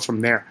out where to go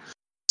from there.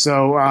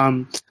 So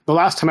the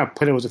last time I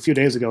played it was a few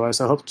days ago.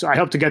 So I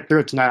hope to get through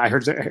it tonight. I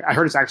heard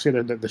it's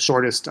actually the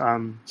shortest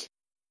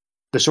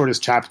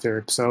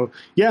chapter. So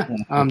yeah,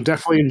 I'm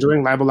definitely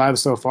enjoying Lab Alive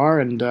so far,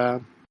 and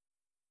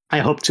I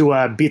hope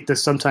to beat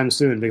this sometime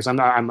soon because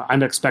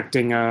I'm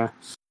expecting to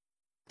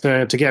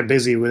get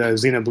busy with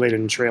Xenoblade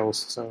and Trails.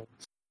 So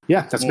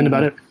yeah, that's been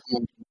about it.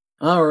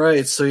 All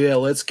right, so yeah,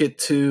 let's get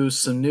to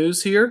some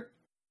news here.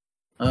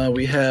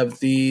 We have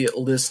the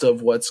list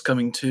of what's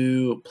coming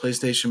to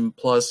PlayStation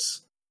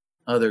Plus,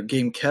 their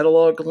game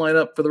catalog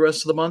lineup for the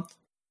rest of the month.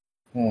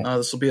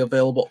 This will be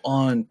available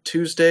on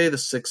Tuesday, the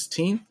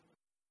 16th.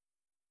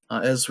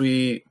 As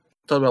we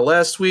talked about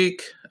last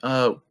week,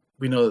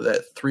 we know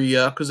that 3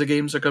 Yakuza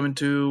games are coming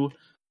to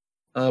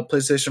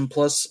PlayStation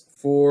Plus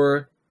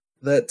for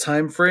that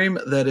time frame.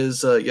 That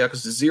is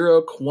Yakuza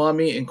 0,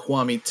 Kiwami, and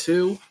Kiwami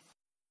 2.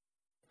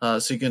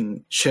 So you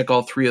can check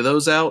all 3 of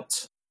those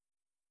out.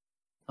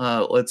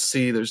 Let's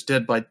see, there's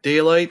Dead by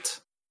Daylight.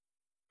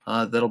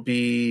 That'll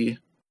be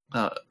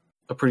a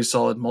pretty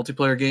solid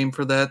multiplayer game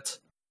for that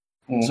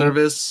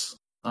service.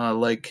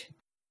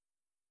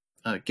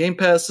 Game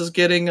Pass is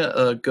getting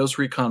Ghost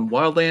Recon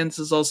Wildlands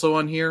is also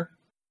on here.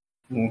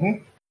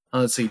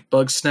 Let's see,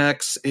 Bug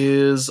Snacks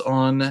is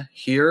on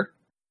here,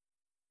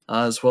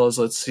 as well as,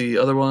 let's see,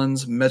 other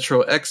ones. Metro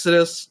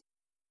Exodus,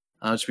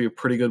 should be a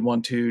pretty good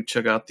one to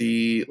check out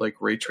the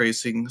ray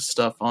tracing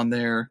stuff on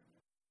there.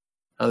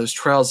 There's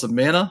Trials of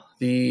Mana,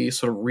 the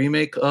sort of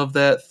remake of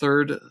that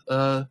third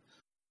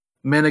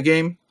Mana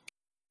game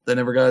that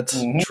never got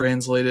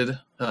translated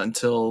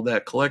until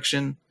that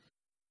collection.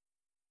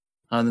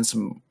 And then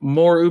some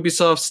more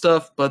Ubisoft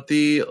stuff, but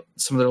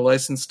some of their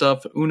licensed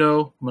stuff: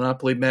 Uno,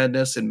 Monopoly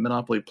Madness, and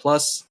Monopoly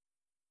Plus.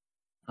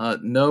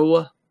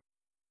 No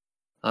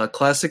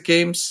classic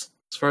games,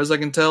 as far as I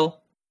can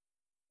tell,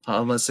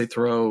 unless they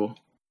throw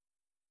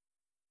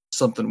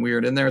something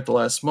weird in there at the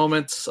last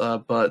moment.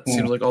 But it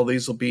seems like all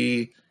these will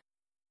be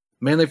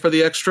mainly for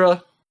the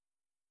extra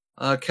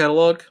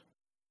catalog.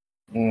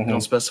 They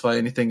don't specify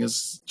anything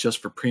as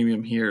just for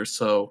premium here,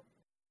 so...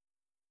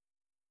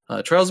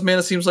 Trials of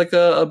Mana seems like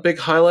a big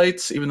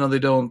highlight, even though they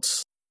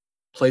don't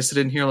place it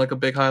in here like a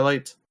big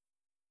highlight.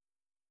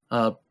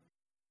 Because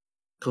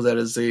that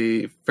is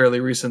a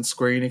fairly recent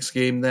Square Enix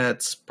game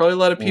that probably a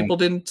lot of people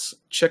didn't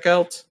check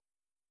out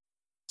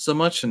so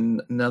much,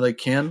 and now they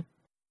can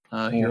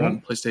here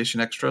on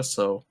PlayStation Extra.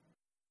 So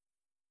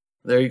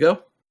there you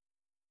go.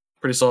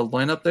 Pretty solid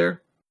lineup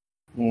there.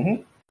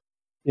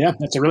 Yeah,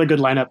 that's a really good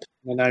lineup.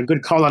 And a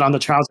good call out on the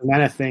Trials of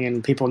Mana thing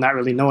and people not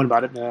really knowing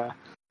about it.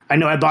 I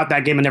know I bought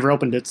that game and never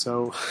opened it,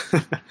 so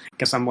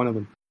guess I'm one of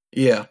them.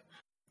 Yeah,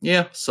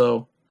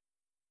 so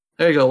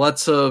there you go.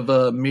 Lots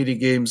of meaty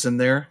games in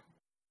there.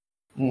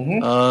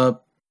 But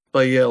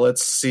yeah,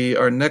 let's see.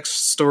 Our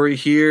next story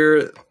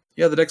here.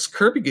 Yeah, the next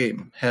Kirby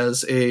game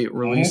has a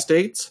release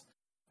date,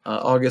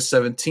 August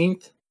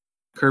 17th.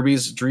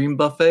 Kirby's Dream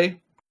Buffet,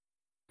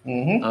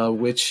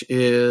 which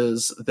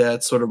is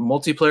that sort of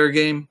multiplayer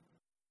game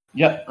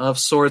of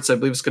sorts. I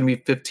believe it's going to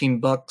be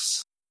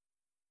 $15.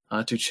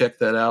 To check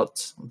that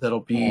out. That'll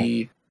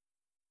be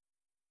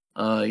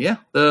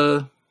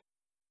the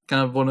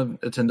kind of one of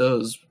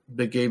Nintendo's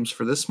big games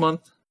for this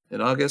month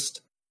in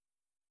August.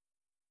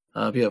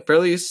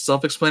 Fairly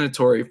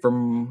self-explanatory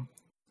from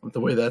the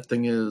way that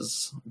thing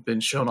has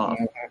been shown off.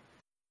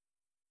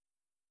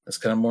 It's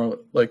kind of more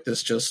like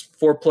this just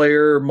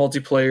 4-player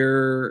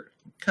multiplayer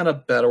kind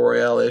of battle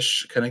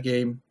royale-ish kind of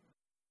game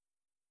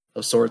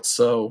of sorts.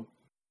 So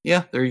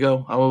yeah, there you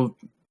go. I'm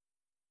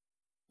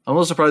a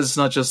little surprised it's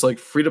not just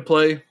free to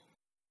play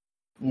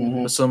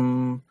with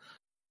some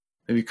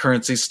maybe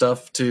currency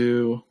stuff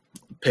to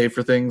pay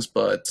for things,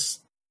 but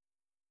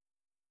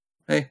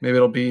hey, maybe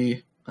it'll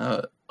be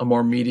a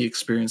more meaty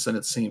experience than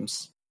it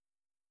seems.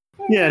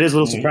 Yeah, it is a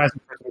little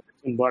surprising for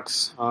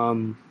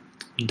 $15.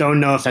 Don't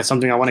know if that's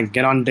something I want to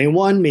get on day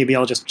one. Maybe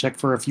I'll just check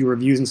for a few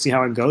reviews and see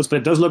how it goes, but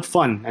it does look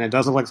fun, and it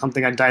does look like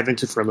something I'd dive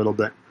into for a little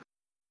bit.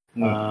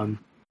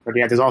 But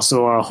yeah, there's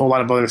also a whole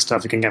lot of other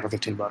stuff you can get for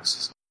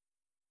 $15.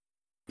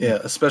 Yeah,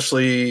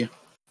 especially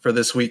for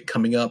this week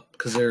coming up,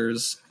 because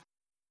there's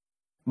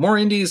more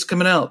indies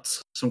coming out.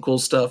 Some cool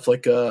stuff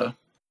like,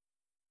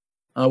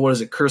 what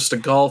is it? Curse to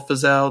Golf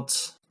is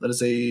out. That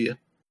is a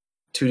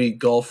 2D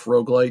golf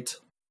roguelite.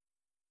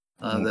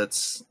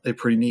 That's a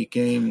pretty neat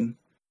game.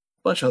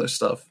 A bunch of other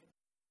stuff.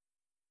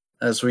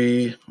 As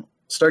we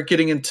start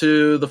getting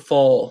into the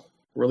fall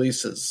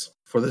releases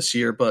for this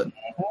year, but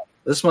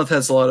this month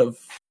has a lot of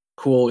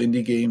cool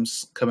indie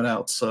games coming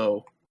out,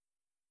 so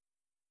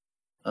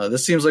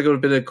this seems like it would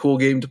have been a cool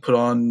game to put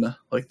on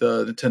like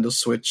the Nintendo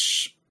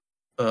Switch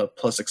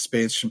plus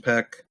expansion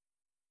pack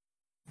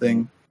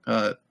thing.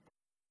 Add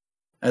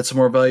some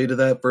more value to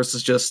that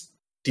versus just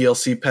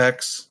DLC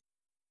packs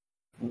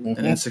and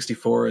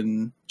N64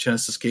 and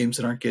Genesis games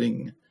that aren't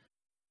getting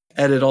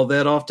added all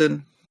that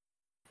often.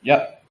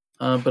 Yep.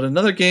 But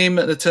another game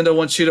that Nintendo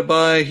wants you to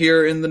buy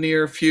here in the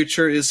near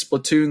future is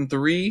Splatoon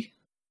 3.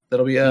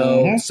 That'll be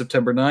out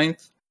September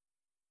 9th.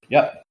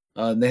 Yep.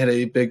 And they had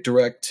a big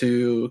direct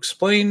to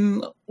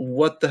explain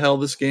what the hell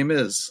this game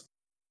is.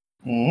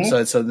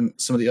 Besides some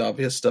of the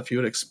obvious stuff you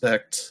would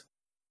expect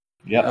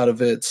out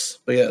of it.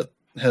 But yeah,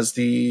 it has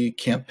the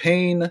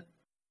campaign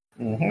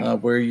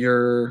where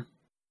you're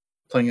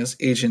playing as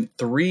Agent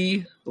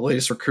 3, the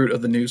latest recruit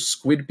of the new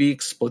Squidbeak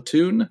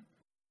Splatoon.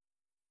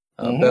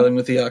 Battling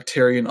with the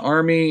Octarian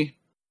army,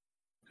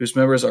 whose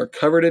members are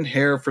covered in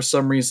hair for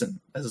some reason,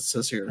 as it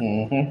says here.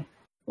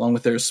 Along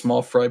with their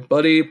small fry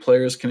buddy,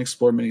 players can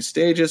explore many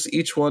stages,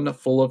 each one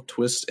full of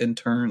twists and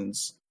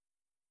turns.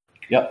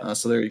 Yep.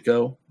 So there you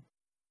go.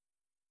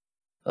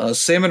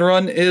 Salmon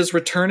Run is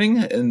returning,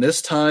 and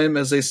this time,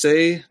 as they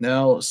say,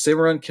 now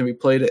Salmon Run can be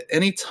played at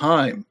any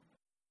time.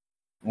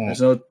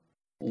 There's no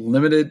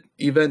limited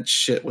event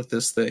shit with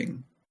this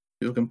thing.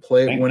 People can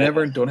play it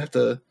whenever and don't have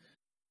to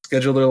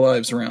schedule their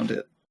lives around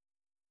it.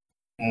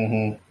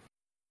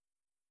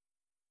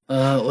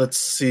 Let's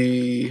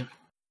see.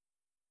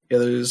 Yeah,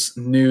 there's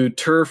new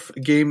turf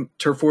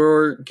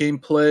war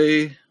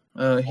gameplay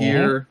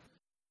here.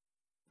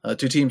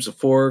 2 teams of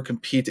 4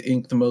 compete to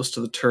ink the most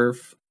of the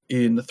turf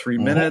in 3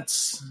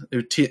 minutes.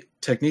 New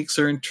techniques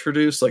are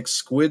introduced, like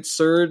Squid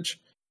Surge.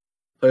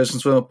 Players can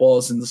swim up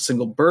balls in the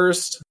single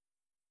burst.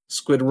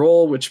 Squid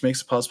Roll, which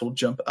makes it possible to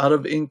jump out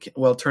of ink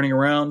while turning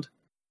around.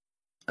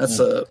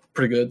 That's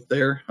pretty good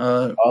there.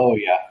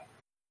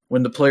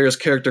 When the player's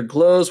character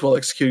glows while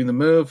executing the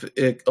move,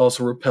 it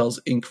also repels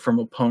ink from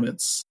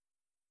opponents.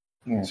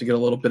 So you get a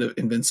little bit of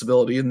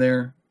invincibility in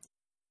there.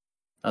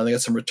 They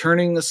got some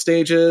returning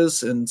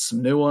stages and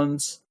some new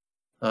ones.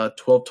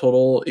 12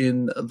 total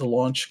in the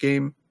launch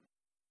game.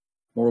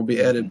 More will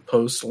be added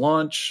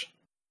post-launch.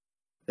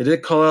 They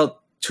did call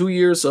out 2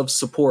 years of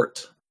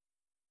support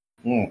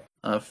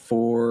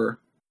for...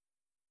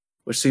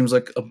 which seems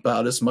like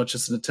about as much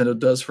as Nintendo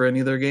does for any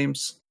of their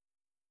games.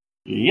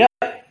 Yep.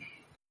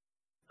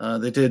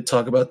 They did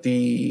talk about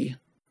the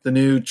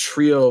new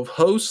trio of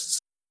hosts,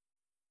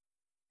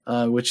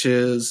 which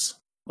is,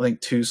 I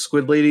think, 2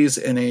 squid ladies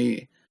and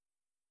a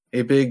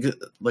big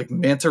like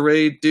manta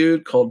ray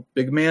dude called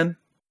Big Man.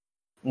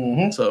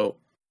 So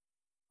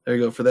there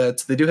you go for that.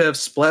 They do have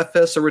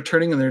Splatfest are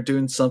returning, and they're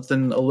doing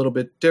something a little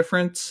bit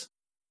different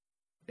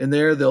in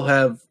there. They'll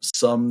have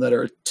some that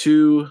are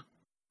 2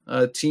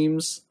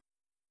 teams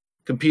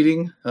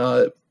competing.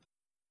 As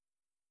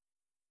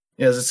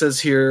it says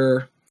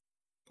here,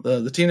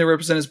 the team they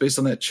represent is based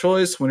on that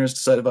choice. Winners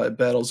decided by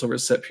battles over a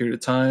set period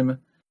of time.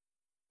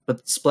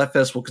 But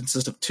Splatfest will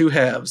consist of 2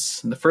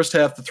 halves. In the first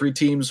half, the 3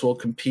 teams will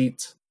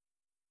compete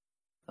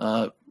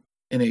in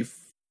a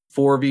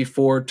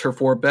 4v4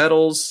 turf war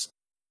battles.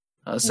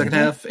 Second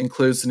half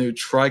includes the new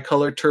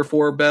tricolor turf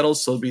war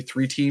battles, so it'll be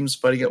 3 teams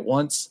fighting at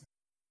once.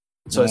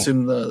 So I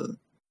assume the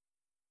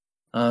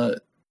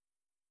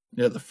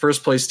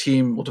first place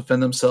team will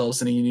defend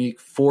themselves in a unique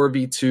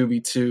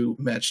 4v2v2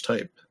 match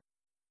type.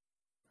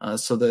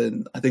 So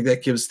then I think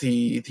that gives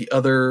the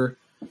other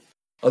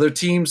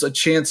teams a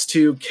chance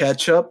to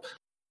catch up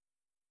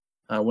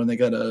when they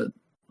gotta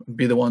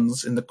be the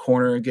ones in the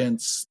corner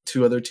against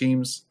 2 other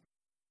teams.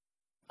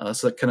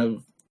 So that kind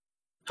of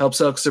helps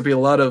out, because there'll be a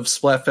lot of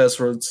Splatfest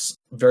where it's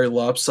very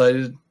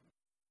lopsided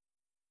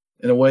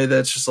in a way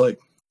that's just like,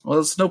 well,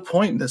 there's no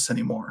point in this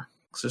anymore,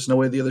 because there's no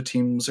way the other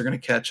teams are going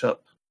to catch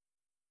up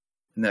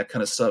and that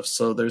kind of stuff.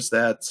 So there's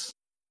that.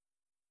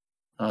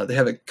 They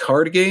have a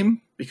card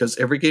game, because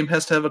every game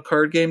has to have a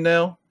card game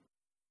now,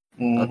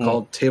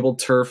 called Table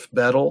Turf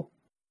Battle.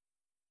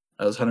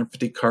 There's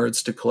 150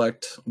 cards to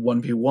collect.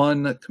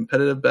 1v1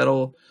 competitive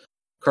battle,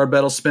 card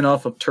battle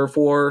spin-off of Turf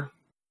War.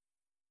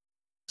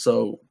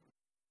 So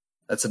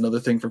that's another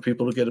thing for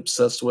people to get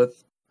obsessed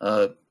with.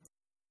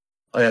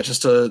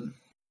 Just to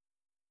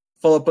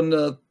follow up on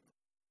the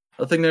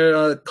thing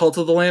there, Cult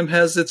of the Lamb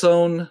has its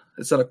own.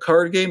 It's not a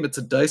card game; it's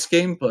a dice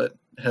game, but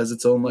it has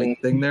its own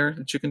thing there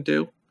that you can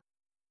do.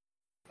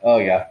 Oh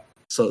yeah.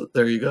 So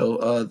there you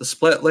go. The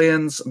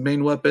Splatlands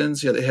main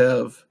weapons. Yeah, they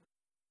have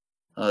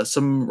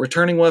some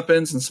returning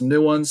weapons and some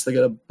new ones. They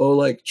got a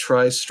bow-like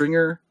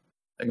tri-stringer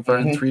that can fire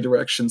in 3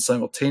 directions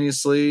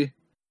simultaneously.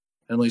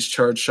 And unleash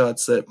charge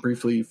shots that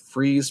briefly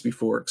freeze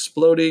before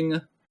exploding.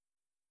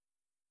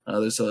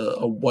 There's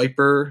a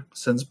wiper,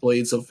 sends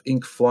blades of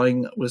ink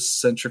flying with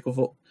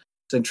centrifugal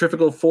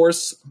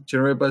force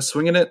generated by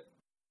swinging it.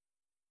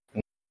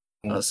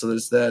 So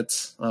there's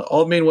that.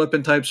 All main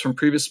weapon types from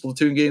previous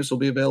Splatoon games will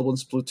be available in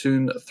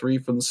Splatoon 3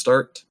 from the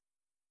start.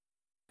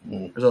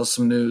 There's also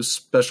some new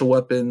special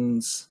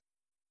weapons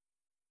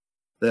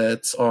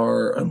that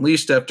are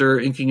unleashed after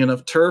inking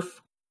enough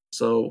turf.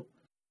 So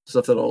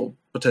stuff that'll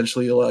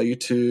potentially allow you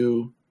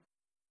to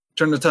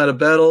turn the tide of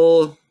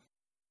battle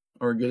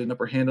or get an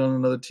upper hand on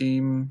another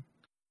team.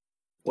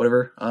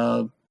 Whatever.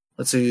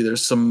 Let's see,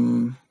 there's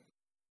some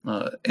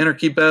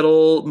anarchy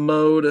battle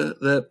mode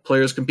that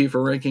players compete for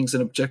rankings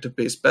in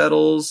objective-based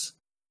battles.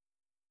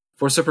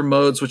 4 separate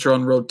modes which are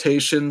on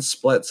rotation: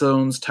 Splat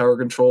Zones, Tower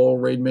Control,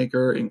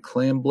 Raidmaker, and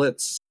Clan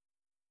Blitz.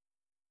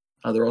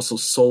 There are also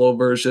solo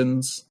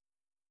versions.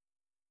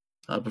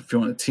 But if you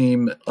want to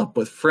team up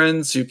with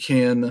friends, you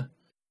can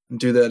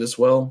do that as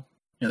well.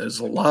 There's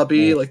a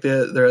lobby like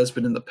there has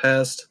been in the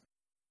past.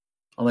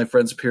 Online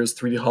Friends appears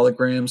 3D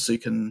holograms, so you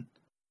can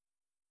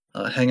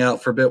hang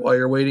out for a bit while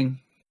you're waiting.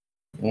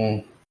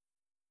 They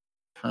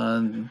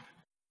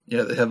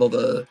have all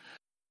the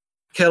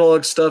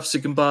catalog stuff, so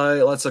you can buy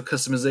lots of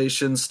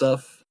customization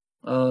stuff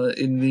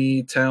in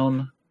the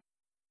town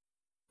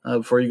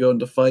before you go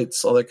into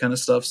fights, all that kind of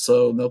stuff.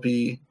 So they'll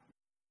be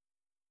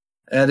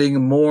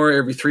adding more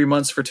every 3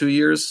 months for 2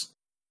 years.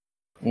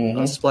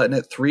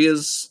 Splatnet 3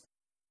 is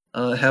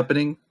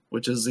happening,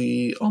 which is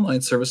the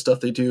online service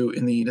stuff they do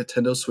in the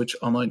Nintendo Switch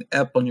Online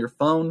app on your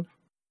phone.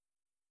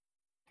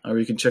 Where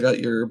you can check out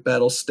your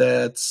battle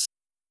stats,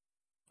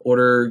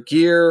 order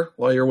gear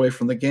while you're away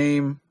from the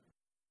game.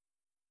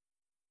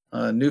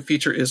 New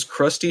feature is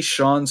Krusty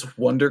Sean's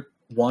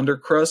Wander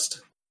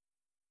Crust.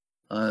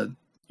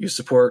 You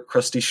support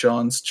Krusty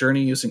Sean's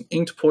journey using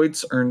inked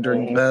points earned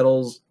during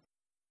battles.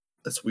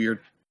 That's weird.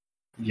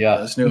 Yeah.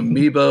 There's new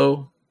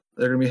amiibo.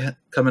 They're going to be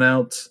coming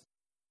out.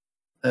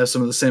 They have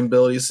some of the same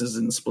abilities as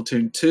in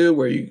Splatoon 2,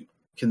 where you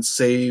can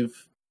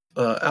save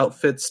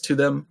outfits to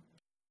them.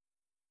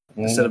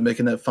 Instead of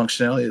making that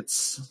functionality,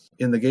 it's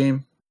in the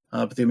game.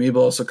 But the amiibo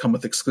also come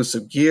with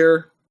exclusive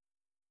gear.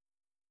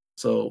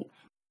 So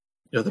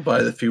you have to buy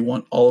it if you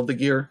want all of the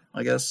gear,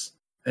 I guess.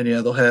 And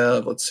they'll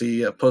have,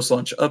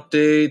 post-launch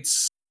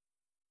updates.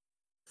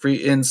 Free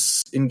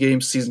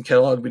in-game season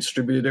catalog will be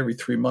distributed every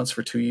 3 months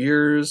for 2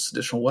 years.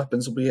 Additional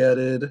weapons will be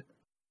added.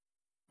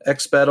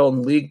 X Battle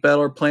and League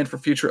Battle are planned for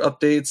future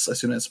updates. I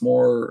assume that's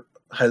more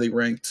highly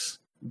ranked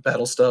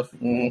battle stuff.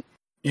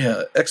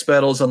 X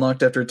Battle is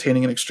unlocked after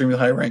attaining an extremely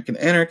high rank in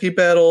Anarchy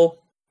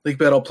Battle. League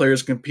Battle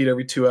players compete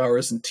every 2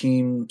 hours in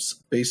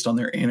teams based on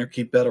their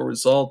Anarchy Battle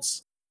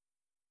results.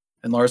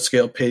 And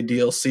large-scale paid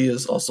DLC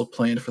is also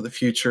planned for the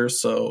future,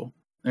 so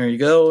there you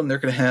go. And they're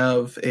going to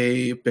have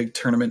a big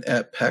tournament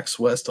at PAX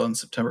West on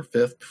September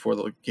 5th before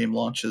the game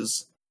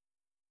launches.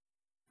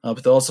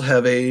 But they'll also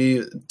have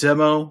a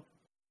demo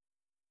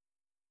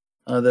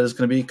that is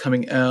going to be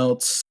coming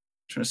out.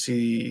 I'm trying to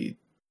see, did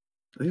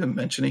they even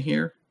mention it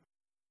here?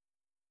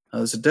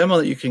 There's a demo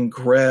that you can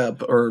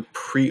grab or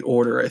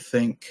pre-order, I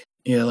think.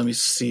 Yeah, let me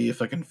see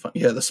if I can find.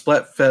 Yeah, the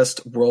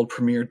Splatfest World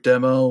Premiere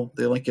demo.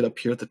 They link it up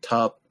here at the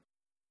top.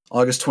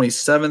 August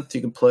 27th,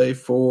 you can play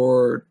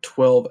for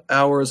 12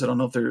 hours. I don't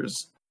know if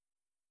there's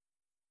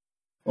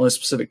only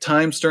specific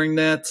times during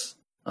that.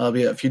 But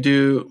yeah, if you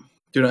do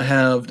not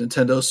have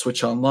Nintendo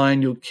Switch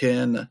Online, you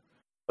can,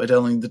 by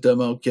downloading the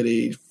demo, get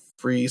a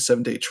free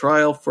 7-day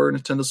trial for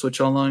Nintendo Switch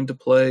Online to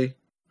play.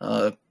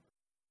 If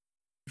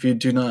you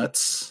do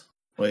not,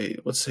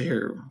 let's see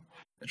here.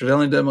 After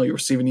downloading the demo, you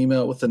receive an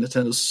email with the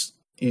Nintendo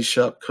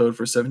eShop code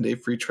for a 7-day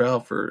free trial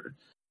for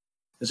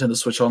Nintendo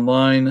Switch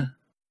Online.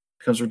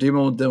 Becomes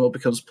redeemable. The demo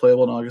becomes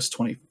playable on August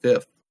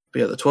 25th. But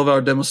yeah, the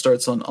 12-hour demo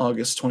starts on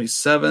August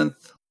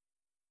 27th,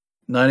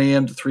 9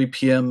 a.m. to 3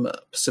 p.m.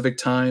 Pacific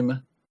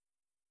time.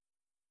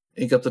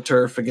 Ink up the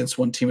turf against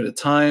one team at a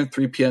time.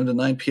 3 p.m. to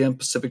 9 p.m.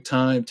 Pacific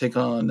time. Take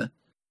on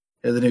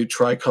the new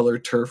Tricolor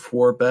Turf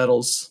War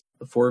battles,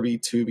 the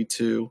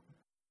 4v2v2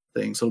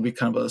 thing. So it'll be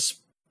kind of a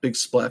big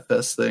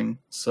Splatfest thing.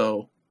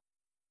 So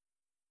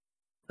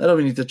that'll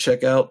be neat to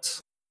check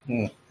out.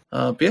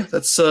 But yeah,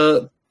 that's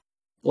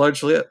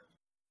largely it.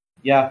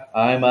 Yeah,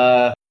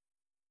 I'm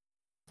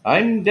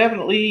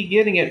definitely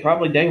getting it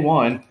probably day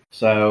one.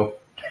 So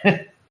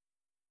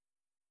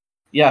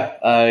yeah,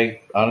 I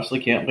honestly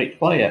can't wait to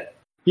play it.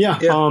 Yeah.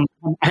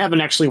 I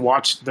haven't actually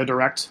watched the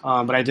direct,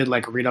 but I did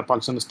read up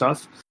on some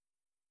stuff.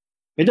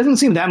 It doesn't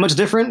seem that much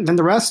different than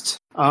the rest.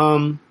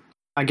 I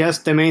guess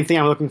the main thing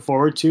I'm looking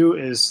forward to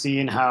is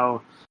seeing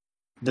how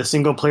the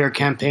single-player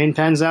campaign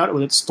pans out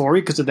with its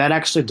story, because that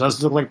actually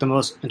does look like the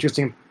most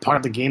interesting part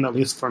of the game, at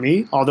least for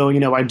me. Although,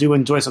 I do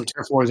enjoy some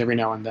turf wars every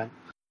now and then.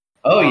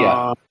 Oh,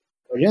 yeah.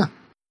 Yeah.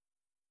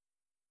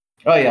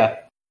 Oh, yeah.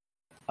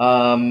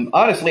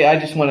 Honestly, I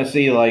just want to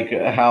see,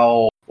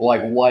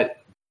 what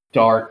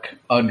dark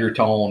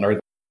undertone are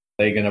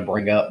they going to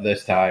bring up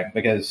this time?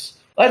 Because,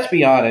 let's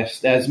be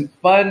honest, as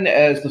fun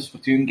as the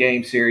Splatoon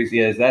game series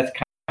is, that's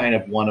kind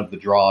of one of the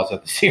draws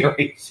of the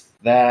series.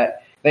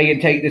 That they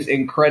can take this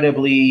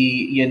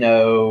incredibly,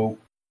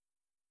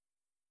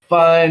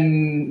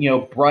 fun,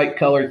 bright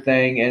colored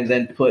thing and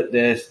then put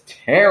this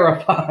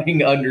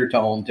terrifying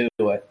undertone to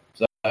it.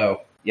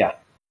 So, yeah.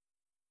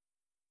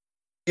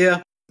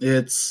 Yeah,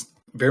 it's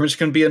very much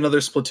going to be another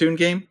Splatoon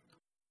game.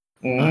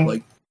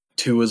 Like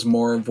 2 is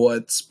more of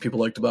what people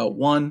liked about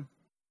 1.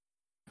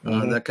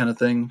 That kind of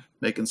thing.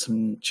 Making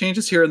some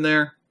changes here and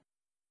there.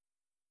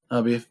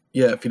 But if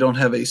you don't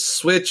have a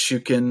Switch, you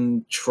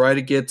can try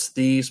to get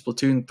the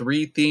Splatoon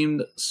 3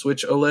 themed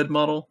Switch OLED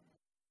model.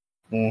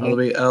 It'll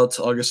be out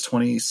August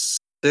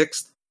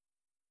 26th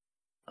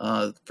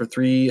for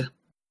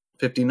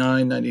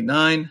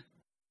 $359.99.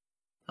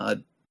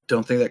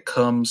 Don't think that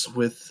comes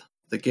with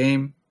the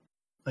game.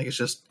 Like it's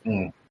just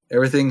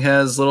everything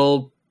has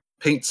little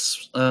paint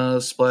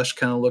splash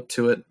kind of look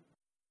to it.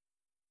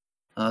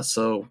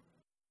 So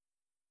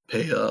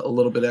pay a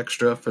little bit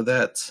extra for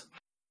that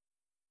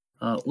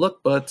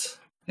look, but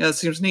yeah, it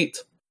seems neat.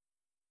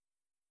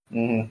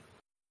 But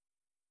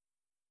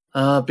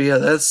yeah,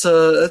 that's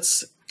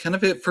kind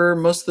of it for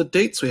most of the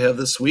dates we have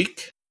this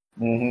week.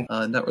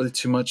 Not really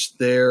too much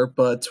there,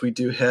 but we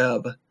do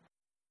have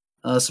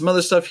some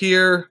other stuff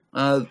here.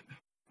 An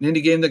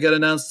indie game that got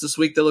announced this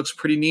week that looks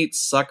pretty neat,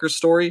 Soccer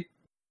Story.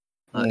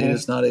 It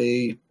is not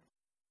a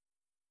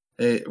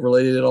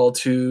related at all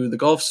to the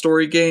Golf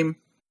Story game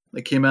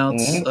that came out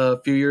a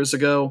few years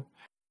ago.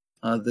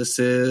 This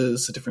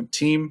is a different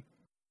team,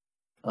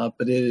 but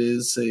it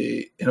is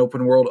an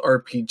open world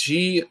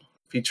RPG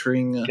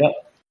featuring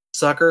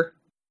soccer.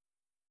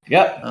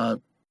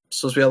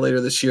 Supposed to be out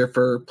later this year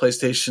for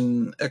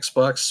PlayStation,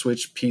 Xbox,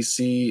 Switch,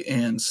 PC,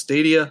 and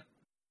Stadia.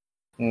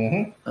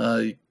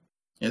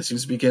 It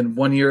seems to begin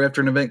 1 year after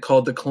an event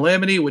called The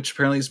Calamity, which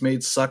apparently has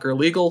made soccer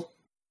legal.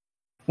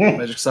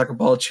 Magic Soccer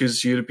Ball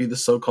chooses you to be the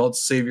so-called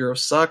savior of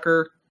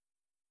soccer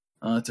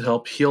to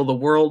help heal the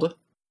world.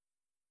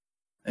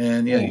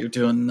 And you're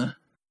doing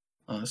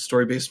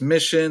story-based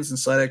missions and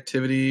side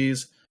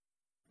activities,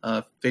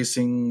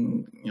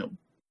 facing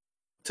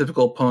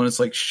typical opponents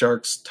like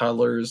sharks,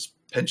 toddlers,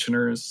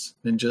 pensioners,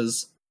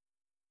 ninjas,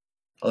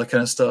 all that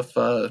kind of stuff.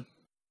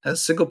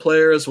 Has single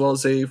player as well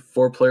as a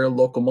 4-player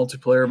local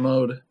multiplayer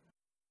mode.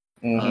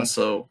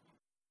 So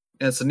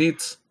it's a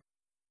neat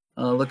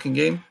looking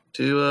game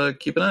to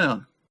keep an eye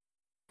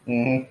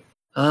on.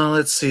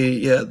 Let's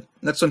see.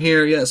 Next one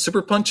here.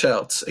 Super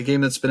Punch-Out, a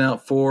game that's been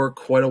out for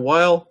quite a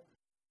while.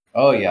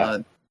 Oh, yeah.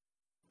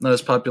 Not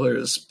as popular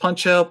as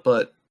Punch-Out,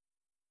 but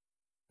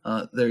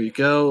there you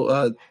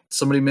go.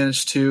 Somebody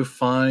managed to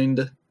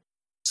find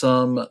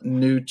some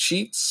new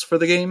cheats for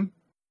the game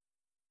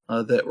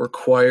that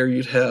require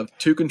you to have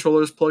 2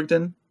 controllers plugged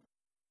in,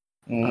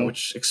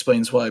 which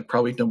explains why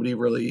probably nobody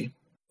really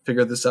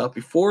figured this out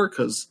before,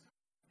 because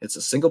it's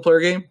a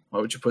single-player game.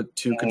 Why would you put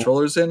 2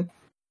 controllers in?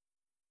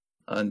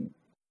 And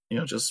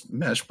just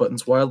mash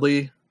buttons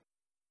wildly.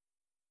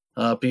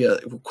 But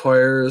it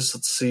requires,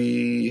 let's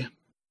see,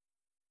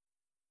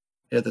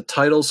 the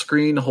title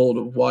screen,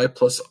 hold Y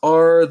plus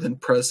R, then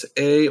press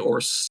A or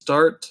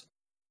start.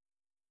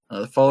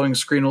 The following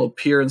screen will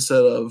appear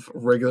instead of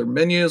regular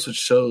menus, which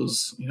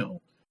shows,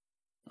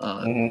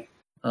 the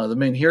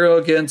main hero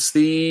against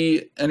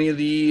any of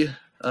the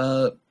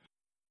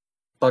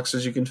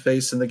boxes you can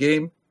face in the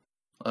game,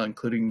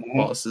 including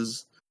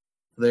bosses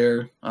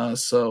there.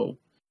 So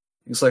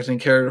you can select any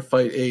character to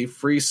fight a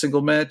free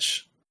single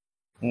match.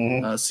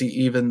 See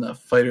even the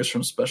fighters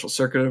from Special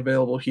Circuit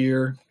available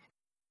here.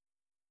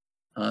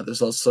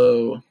 There's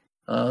also,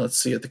 let's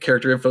see, at the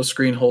character info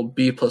screen, hold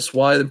B plus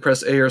Y, then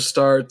press A or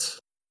start.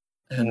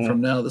 And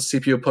from now, the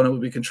CPU opponent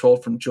will be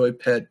controlled from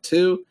Joypad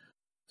 2,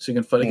 so you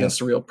can fight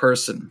against a real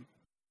person.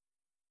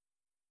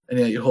 And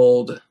you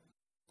hold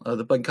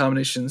the button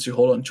combinations you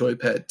hold on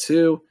Joypad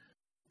 2,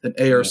 then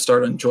A or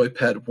start on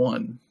Joypad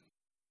 1.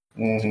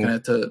 So you're going to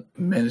have to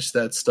manage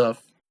that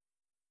stuff.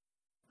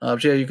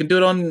 You can do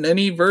it on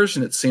any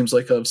version, it seems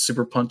like, of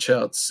Super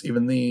Punch-Outs,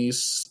 even the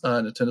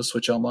Nintendo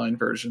Switch Online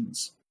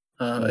versions.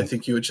 I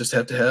think you would just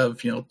have to have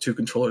 2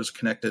 controllers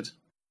connected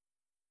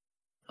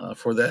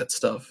for that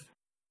stuff.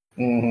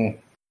 So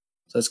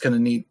that's kind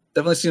of neat.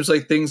 Definitely seems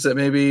like things that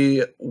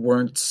maybe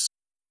weren't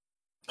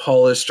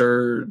polished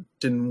or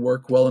didn't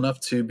work well enough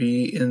to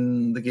be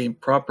in the game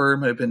proper.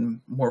 Might have been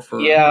more for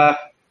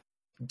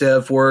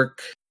dev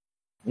work,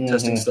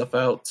 testing stuff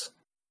out,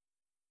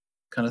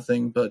 kind of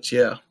thing. But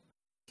yeah.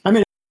 I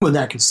mean, with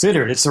that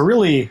considered, it's a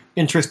really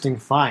interesting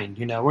find.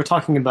 We're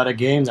talking about a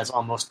game that's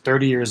almost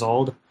 30 years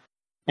old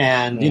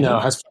and,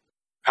 has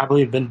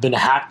probably been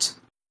hacked,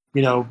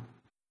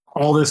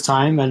 all this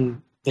time,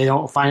 and they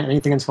don't find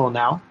anything until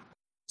now.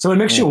 So it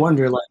makes you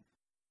wonder,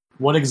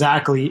 what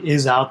exactly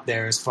is out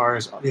there as far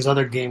as these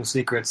other game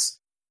secrets.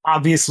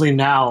 Obviously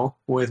now,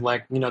 with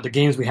the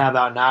games we have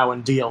out now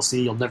and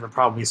DLC, you'll never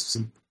probably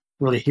see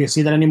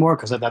that anymore,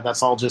 because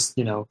that's all just,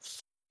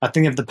 a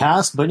thing of the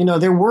past. But,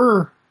 there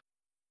were,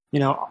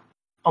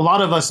 a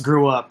lot of us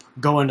grew up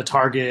going to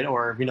Target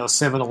or,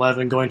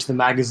 7-Eleven, going to the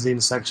magazine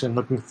section,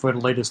 looking for the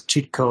latest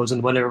cheat codes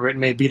and whatever it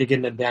may be to get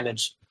an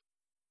advantage.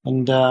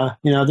 And,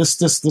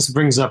 this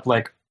brings up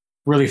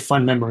really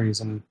fun memories.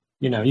 And,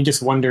 you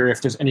just wonder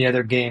if there's any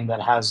other game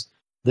that has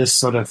this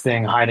sort of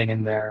thing hiding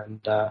in there.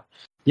 And,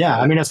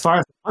 I mean, as far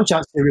as the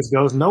Punch-Out series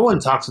goes, no one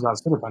talks about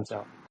Super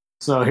Punch-Out.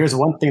 So here's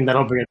one thing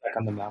that'll bring it back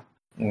on the map.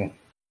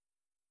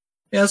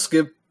 Yes,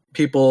 give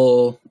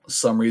people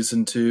some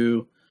reason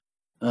to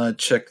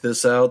check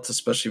this out,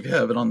 especially if you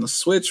have it on the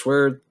Switch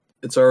where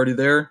it's already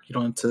there. You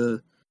don't have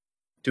to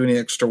do any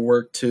extra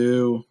work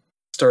to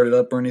start it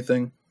up or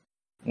anything.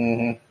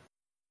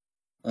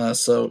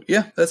 So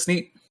yeah, that's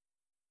neat.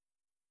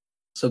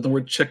 Something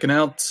worth checking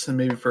out, and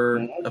maybe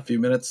for a few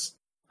minutes.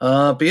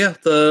 But yeah,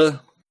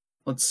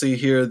 let's see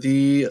here,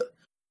 the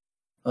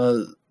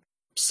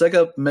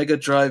Sega Mega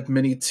Drive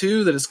Mini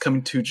 2 that is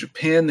coming to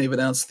Japan. They've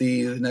announced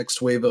the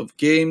next wave of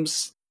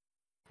games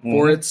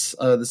for it.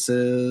 This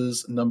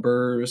is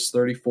numbers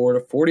 34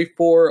 to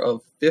 44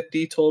 of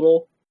 50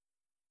 total.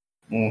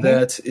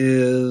 That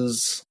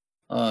is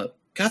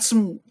got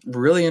some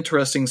really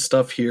interesting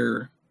stuff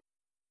here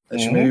that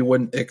you maybe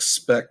wouldn't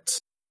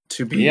expect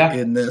to be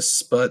in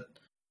this, but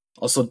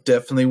also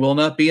definitely will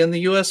not be in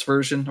the US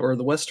version or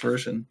the West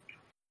version.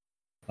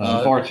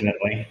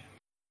 Unfortunately.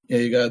 Yeah,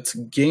 you got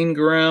Gain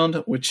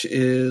Ground, which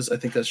is, I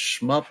think, a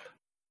shmup.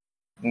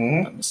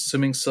 I'm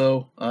assuming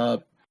so.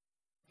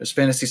 There's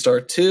Phantasy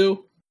Star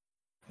 2.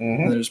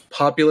 And there's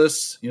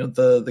Populous,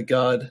 the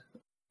God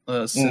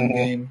sim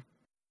game.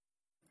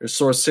 There's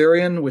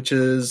Sorcerian, which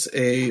is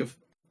a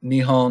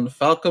Nihon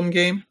Falcom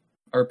game,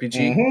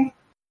 RPG.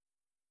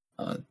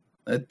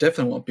 That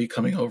definitely won't be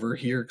coming over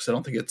here because I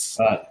don't think it's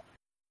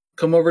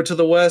come over to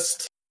the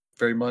West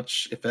very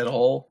much, if at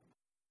all.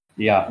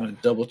 Yeah. I'm going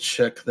to double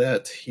check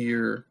that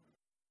here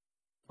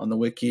on the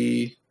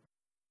wiki.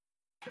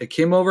 It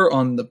came over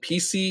on the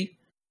PC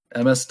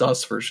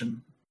MS-DOS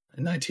version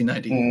in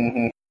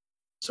 1990.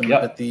 So I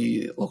bet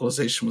the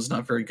localization was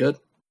not very good.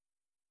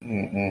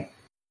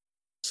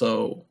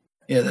 So,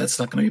 yeah, that's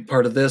not going to be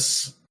part of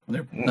this.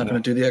 They're not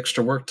going to do the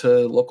extra work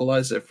to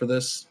localize it for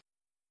this.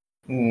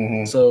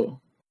 So,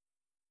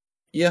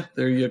 yeah,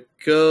 there you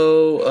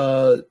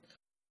go.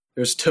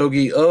 There's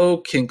Togi O,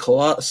 King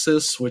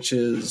Colossus, which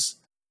is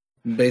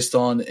based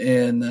on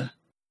a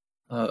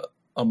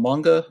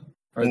manga.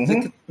 Or I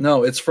think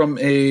it's from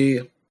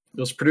it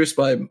was produced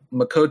by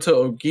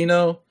Makoto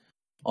Ogino,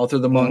 author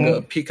of the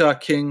manga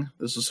Peacock King.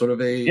 This was sort of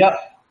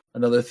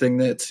another thing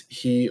that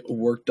he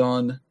worked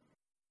on.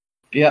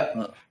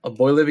 A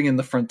boy living in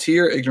the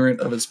frontier,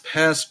 ignorant of his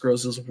past,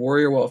 grows as a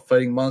warrior while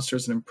fighting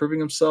monsters and improving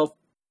himself.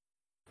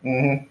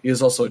 He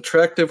is also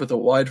attractive with a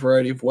wide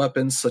variety of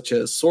weapons such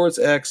as swords,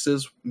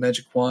 axes,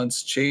 magic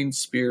wands, chains,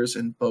 spears,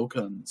 and bow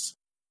guns.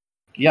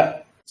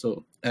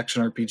 So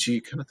action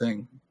RPG kind of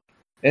thing.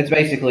 It's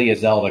basically a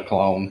Zelda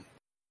clone.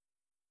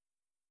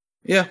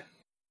 Yeah.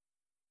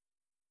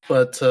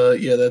 But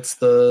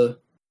that's and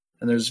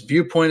there's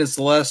Viewpoint is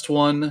the last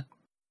one,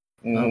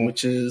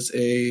 which is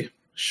a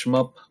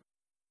shmup.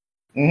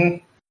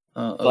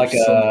 Like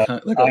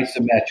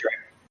isometric.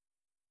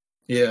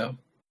 Yeah.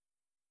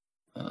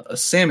 A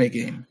Sammy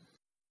game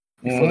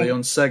before they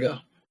owned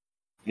Sega.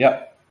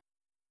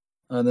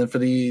 And then for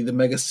the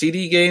Mega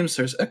CD games,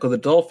 there's Echo the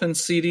Dolphin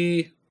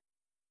CD,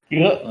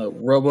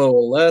 Robo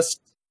Aleste,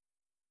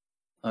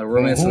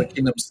 Romance of the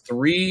Kingdoms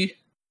 3.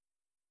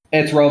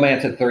 It's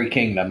Romance of Three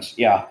Kingdoms,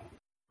 Or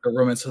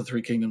Romance of the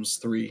Three Kingdoms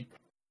 3.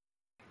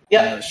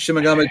 Shin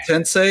Megami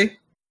Tensei,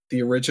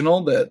 the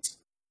original that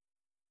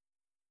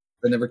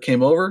never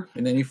came over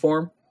in any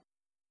form.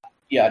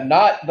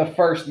 Not the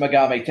first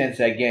Megami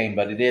Tensei game,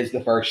 but it is the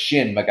first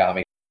Shin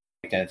Megami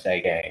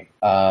Tensei game.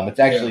 It's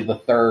actually the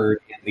third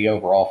in the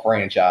overall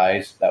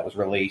franchise that was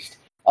released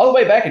all the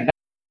way back in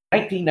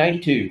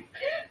 1992.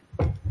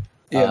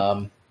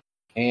 And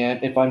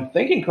if I'm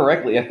thinking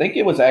correctly, I think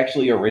it was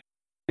actually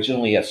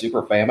originally a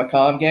Super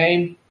Famicom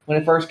game when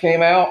it first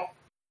came out.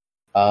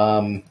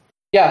 It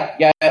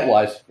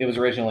was. It was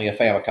originally a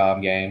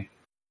Famicom game.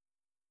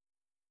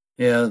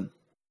 Yeah.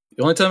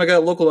 The only time I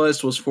got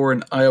localized was for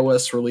an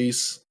iOS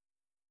release,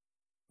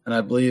 and I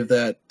believe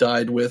that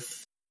died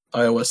with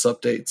iOS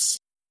updates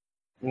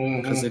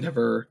because they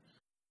never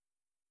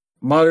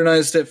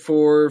modernized it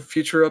for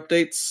future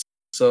updates.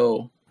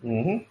 So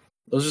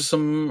those are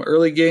some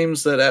early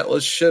games that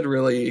Atlas should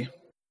really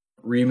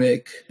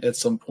remake at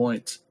some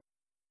point.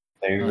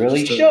 They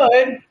really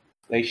should.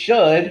 They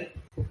should,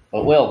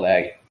 but will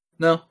they?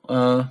 No.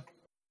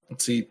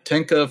 Let's see.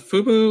 Tenka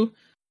Fubu,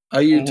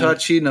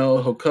 Ayutachi no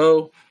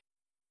Hoko.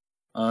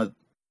 That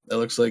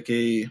looks like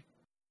a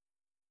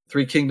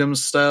Three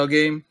Kingdoms style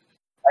game.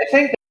 I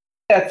think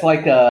that's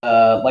like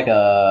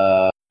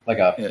a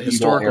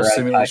historical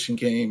simulation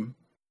game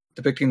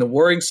depicting the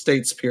Warring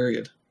States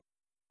period.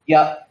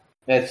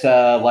 It's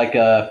like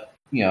a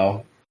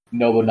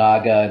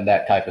Nobunaga and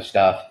that type of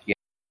stuff.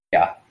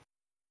 Yeah,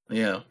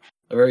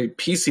 a very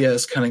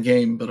PC-esque kind of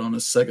game, but on a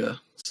Sega.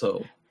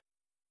 So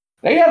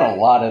they had a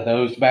lot of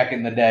those back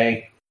in the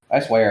day. I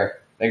swear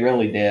they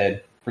really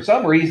did. For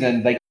some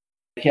reason, they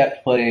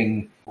kept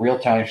putting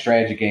real-time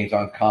strategy games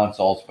on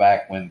consoles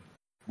back when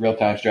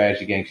real-time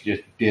strategy games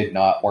just did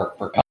not work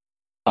for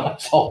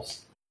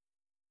consoles.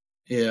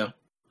 But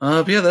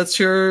that's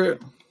your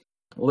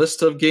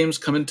list of games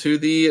coming to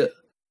the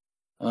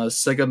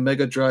Sega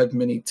Mega Drive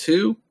Mini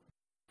 2.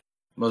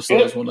 Most of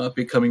those will not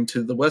be coming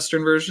to the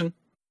Western version.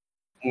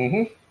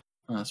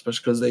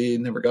 Especially because they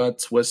never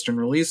got Western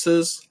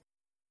releases.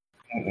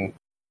 Mm-mm.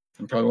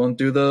 And probably won't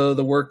do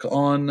the work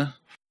on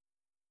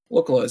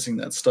localizing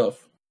that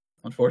stuff,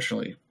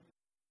 unfortunately.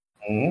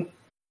 Mm-hmm.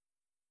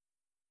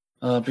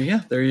 But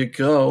yeah, there you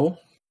go.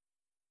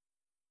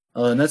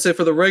 And that's it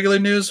for the regular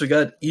news. We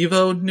got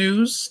Evo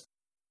news.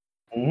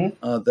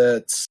 Mm-hmm.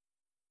 That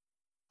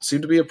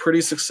seemed to be a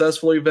pretty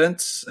successful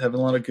event, having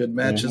a lot of good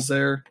matches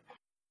there.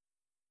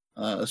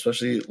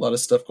 Especially a lot of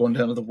stuff going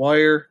down to the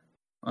wire.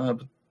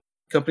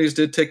 Companies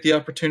did take the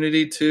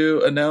opportunity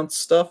to announce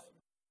stuff.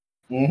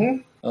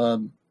 Mm-hmm.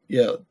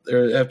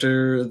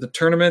 After the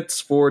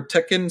tournaments for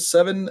Tekken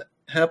 7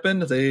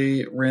 happened,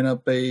 they ran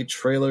up a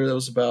trailer that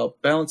was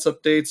about balance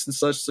updates and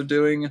such they're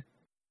doing.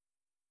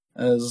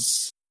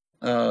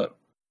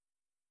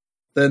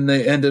 Then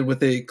they ended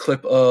with a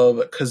clip of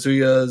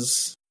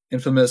Kazuya's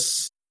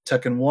infamous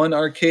Tekken 1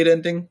 arcade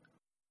ending,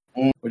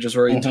 which is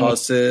where he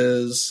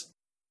tosses,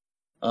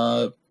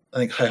 I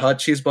think,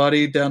 Heihachi's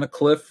body down a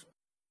cliff.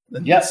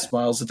 Then he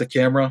smiles at the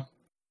camera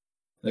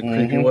in a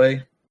creepy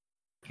way.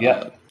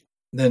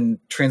 Then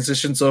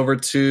transitions over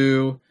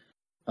to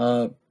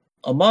a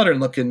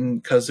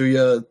modern-looking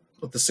Kazuya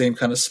with the same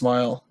kind of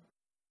smile,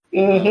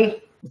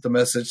 with the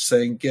message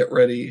saying, "Get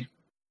ready."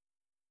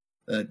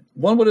 That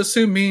one would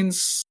assume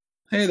means,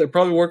 hey, they're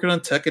probably working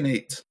on Tekken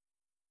 8.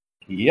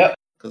 Yep.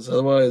 Because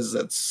otherwise,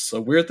 that's a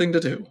weird thing to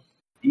do.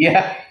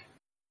 Yeah.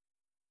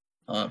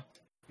 Because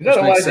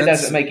otherwise it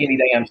doesn't make any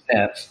damn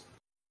sense.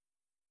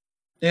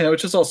 Yeah,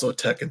 which is also a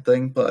Tekken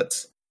thing,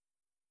 but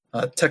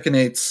Tekken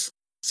 8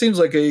 seems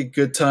like a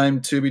good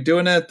time to be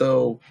doing that,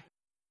 though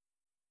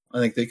I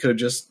think they could have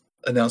just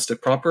announced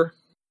it proper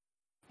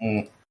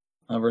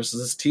versus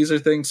this teaser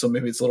thing, so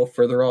maybe it's a little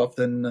further off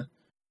than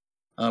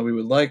we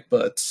would like,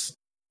 but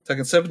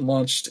Tekken 7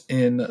 launched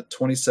in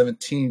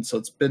 2017, so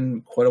it's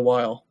been quite a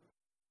while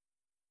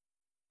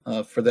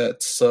for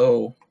that.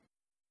 So,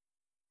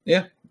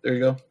 yeah, there you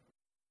go.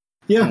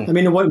 Yeah, I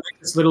mean, what makes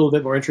this a little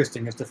bit more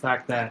interesting is the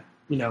fact that,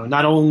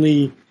 not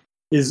only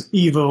is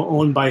Evo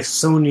owned by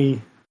Sony,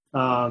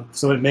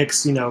 so it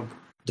makes,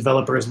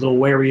 developers a little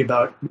wary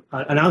about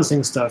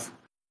announcing stuff.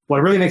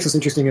 What really makes this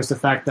interesting is the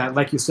fact that,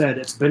 like you said,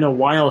 it's been a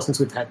while since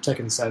we've had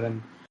Tekken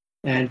 7.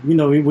 And,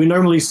 we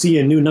normally see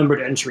a new numbered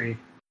entry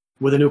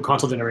with a new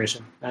console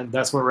generation. And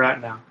that's where we're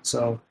at now.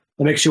 So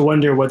it makes you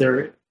wonder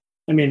whether,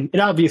 it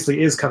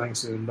obviously is coming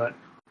soon, but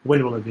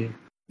when will it be?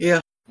 Yeah.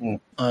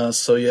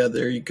 So, yeah,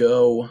 there you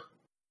go.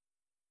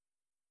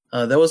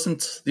 That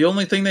wasn't the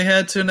only thing they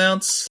had to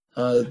announce.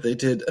 They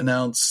did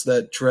announce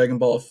that Dragon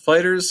Ball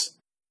FighterZ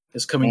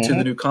is coming to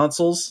the new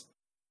consoles.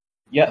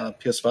 Yeah.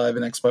 PS5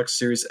 and Xbox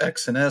Series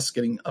X and S,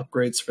 getting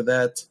upgrades for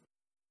that.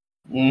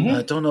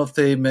 I don't know if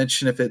they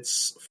mention if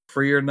it's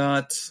free or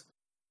not.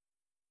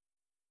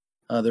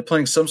 They're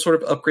planning some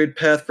sort of upgrade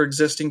path for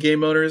existing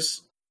game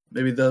owners.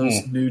 Maybe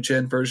those new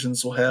gen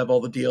versions will have all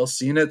the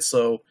DLC in it,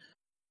 so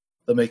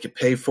they'll make you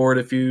pay for it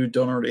if you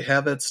don't already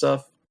have that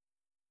stuff.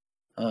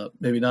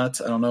 Maybe not,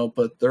 I don't know.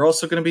 But they're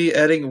also going to be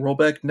adding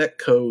rollback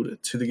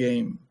netcode to the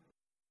game.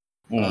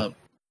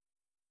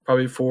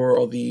 Probably for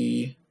all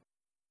the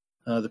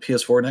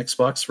PS4 and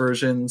Xbox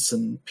versions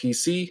and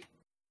PC.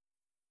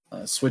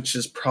 Switch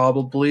is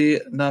probably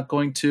not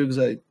going to, because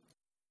I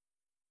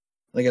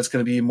think it's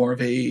going to be more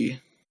of a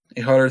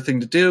harder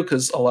thing to do,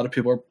 because a lot of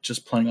people are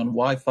just playing on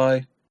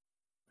Wi-Fi,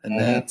 and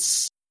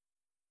that's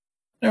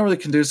not really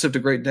conducive to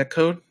great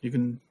netcode. You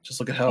can just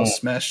look at how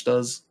Smash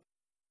does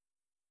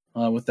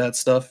with that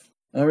stuff.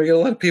 We get a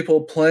lot of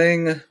people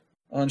playing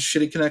on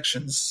shitty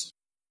connections,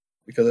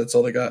 because that's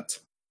all they got.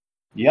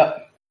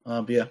 Yep.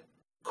 But yeah,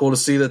 cool to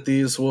see that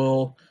these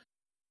will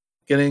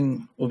be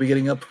getting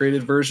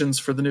upgraded versions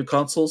for the new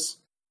consoles.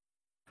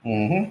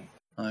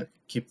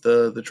 Keep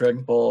the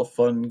Dragon Ball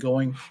fun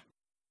going.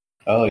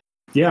 Oh,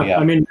 yeah.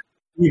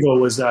 Evo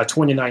was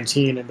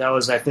 2019, and that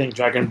was, I think,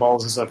 Dragon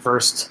Ball's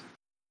first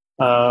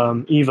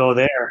Evo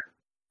there.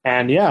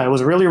 And yeah, it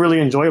was really, really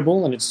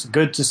enjoyable, and it's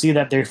good to see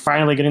that they're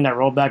finally getting that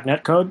rollback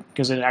netcode,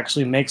 because it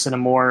actually makes it a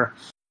more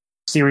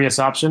serious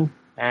option.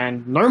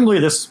 And normally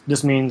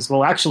this means,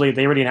 well, actually,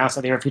 they already announced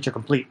that they were feature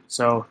complete.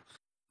 So,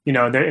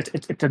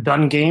 it's a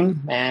done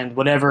game, and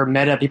whatever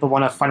meta people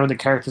want to find with the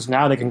characters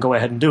now, they can go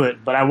ahead and do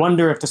it. But I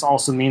wonder if this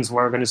also means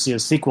we're going to see a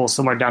sequel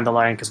somewhere down the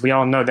line, because we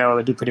all know that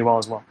will do pretty well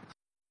as well.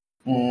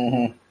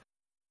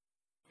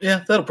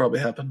 Yeah, that'll probably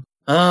happen.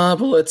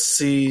 But let's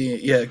see.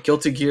 Yeah,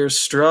 Guilty Gear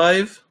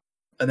Strive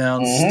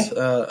announced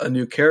a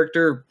new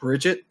character,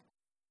 Bridget,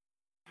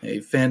 a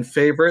fan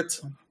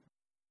favorite.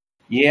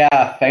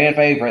 Yeah, fan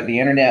favorite. The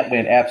internet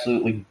went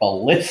absolutely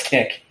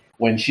ballistic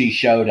when she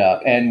showed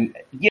up. And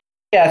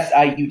yes,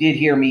 you did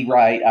hear me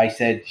right. I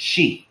said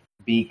she,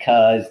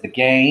 because the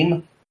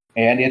game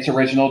and its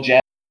original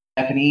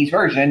Japanese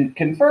version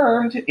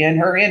confirmed in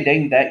her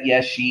ending that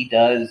yes, she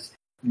does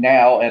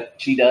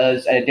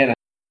identify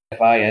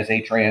as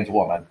a trans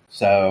woman.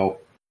 So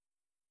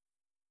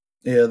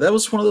yeah, that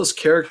was one of those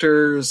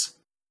characters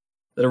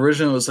that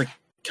originally was like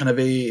kind of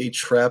a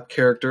trap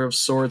character of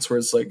sorts, where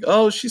it's like,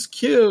 oh, she's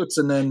cute,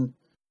 and then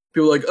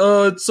people are like,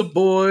 oh, it's a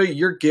boy,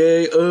 you're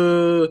gay,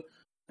 and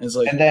it's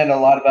like, and then a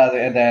lot of other,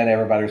 and then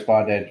everybody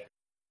responded,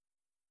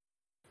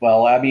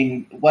 well, I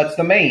mean, what's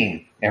the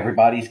meme?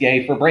 Everybody's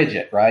gay for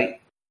Bridget, right?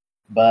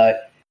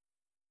 But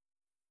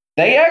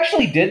they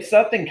actually did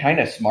something kind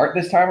of smart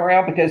this time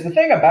around, because the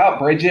thing about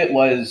Bridget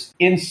was,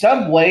 in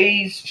some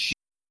ways,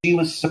 she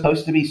was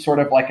supposed to be sort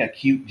of like a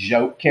cute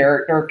joke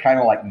character, kind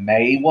of like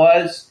May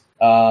was,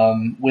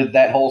 with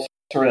that whole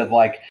sort of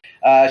like,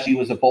 she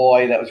was a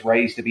boy that was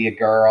raised to be a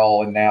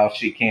girl, and now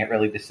she can't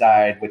really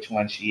decide which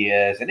one she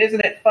is. And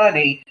isn't it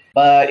funny?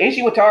 But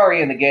Ishi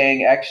Watari and the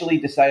gang actually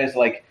decided,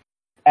 like,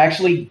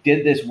 actually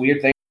did this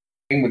weird thing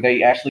where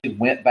they actually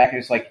went back and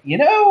it's like,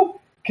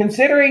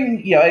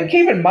 considering, and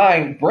keep in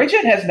mind,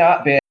 Bridget has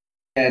not been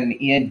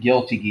in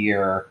Guilty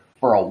Gear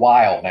for a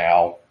while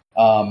now.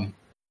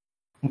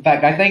 In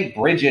fact, I think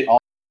Bridget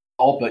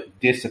all but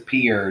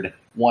disappeared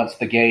once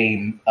the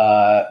game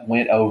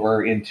went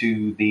over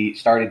into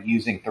started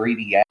using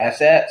 3D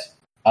assets.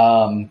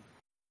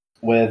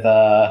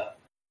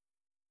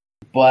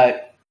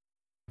 But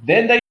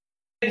then they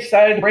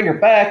decided to bring her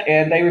back,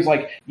 and they was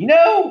like,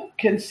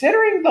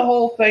 considering the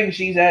whole thing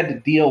she's had to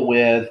deal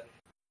with,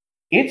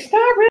 it's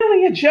not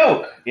really a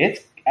joke.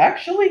 It's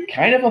actually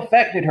kind of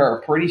affected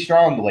her pretty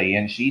strongly,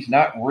 and she's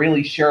not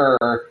really sure,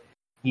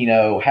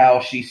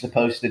 how she's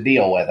supposed to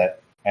deal with it.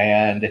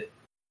 And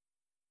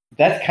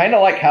that's kind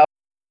of like how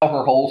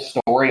her whole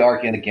story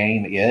arc in the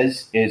game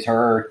is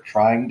her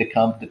trying to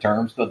come to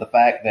terms with the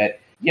fact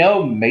that,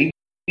 maybe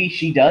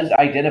she does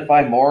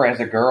identify more as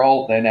a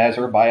girl than as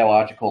her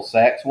biological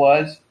sex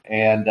was.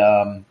 And,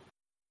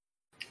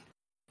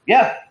 we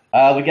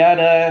got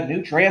a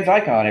new trans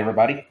icon,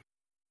 everybody.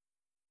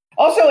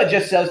 Also, it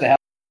just shows the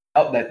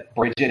hell that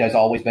Bridget has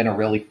always been a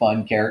really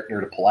fun character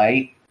to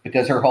play,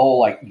 because her whole,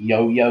 like,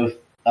 yo-yo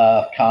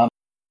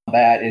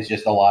combat is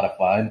just a lot of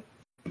fun.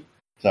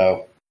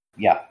 So,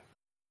 yeah.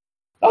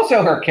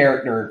 Also, her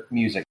character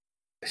music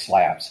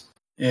slaps.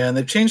 Yeah, and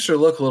they've changed her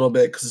look a little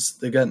bit, because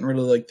they've gotten rid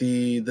of, like,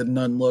 the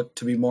nun look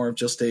to be more of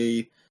just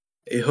a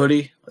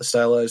hoodie, a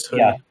stylized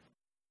hoodie. Yeah.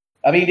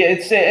 I mean,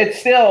 it's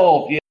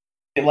still,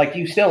 like,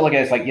 you still look at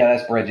it, it's like, yeah,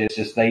 that's Bridget. It's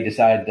just they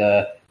decided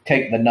to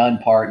take the nun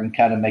part and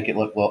kind of make it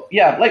look,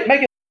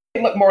 make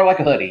it look more like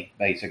a hoodie,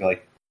 basically.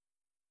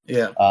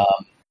 Yeah.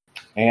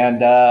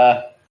 And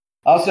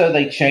also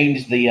they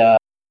changed the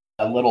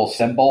little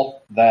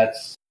symbol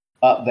that's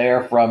up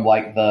there from,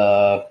 like,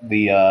 the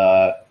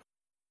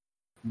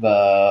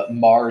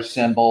Mars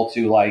symbol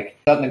to, like,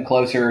 something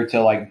closer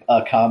to, like,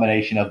 a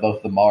combination of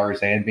both the Mars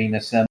and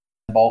Venus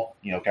symbol,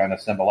 kind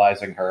of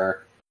symbolizing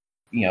her,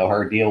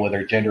 her deal with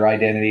her gender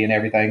identity and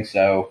everything.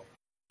 So,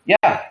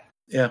 yeah.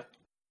 Yeah.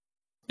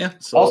 Yeah.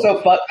 So.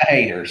 Also, fuck the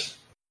haters.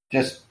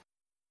 Just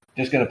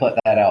going to put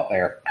that out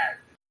there.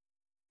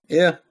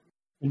 Yeah.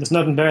 There's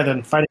nothing better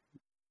than fighting.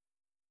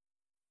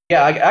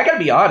 Yeah, I got to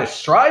be honest.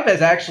 Strive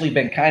has actually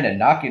been kind of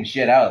knocking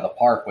shit out of the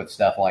park with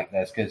stuff like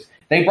this, because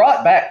they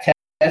brought back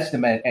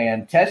Testament,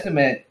 and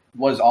Testament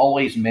was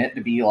always meant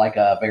to be like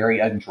a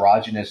very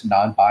androgynous,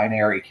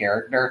 non-binary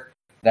character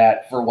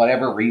that, for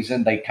whatever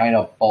reason, they kind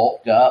of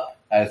bulked up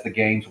as the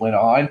games went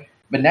on.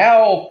 But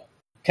now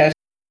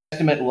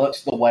Testament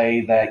looks the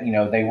way that,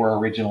 they were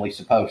originally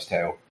supposed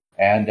to.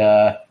 And,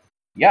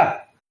 yeah.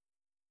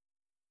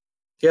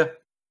 Yeah.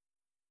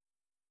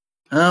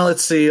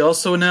 Let's see.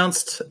 Also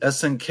announced,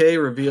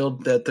 SNK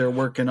revealed that they're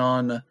working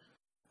on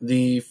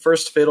the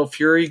first Fatal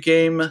Fury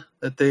game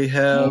that they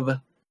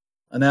have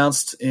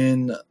announced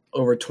in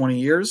over 20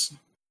 years.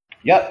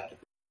 Yep.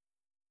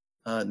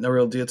 No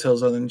real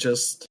details other than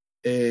just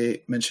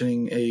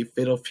mentioning a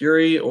Fatal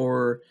Fury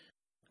or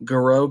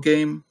Garou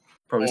game.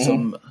 Probably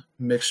some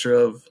mixture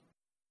of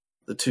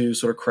the two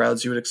sort of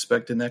crowds you would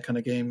expect in that kind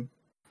of game.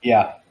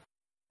 Yeah.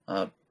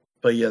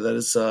 But yeah, that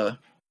is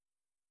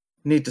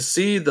neat to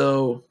see,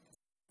 though.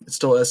 It's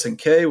still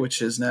SNK,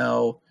 which is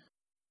now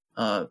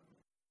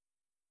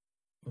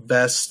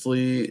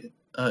vastly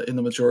in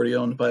the majority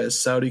owned by a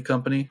Saudi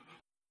company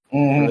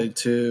related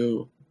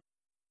to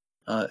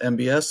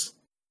MBS.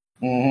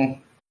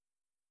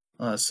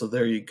 So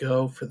there you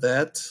go for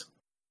that.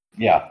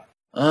 Yeah.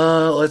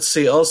 Let's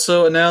see.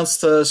 Also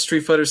announced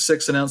Street Fighter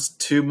 6 announced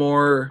 2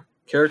 more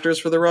characters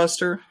for the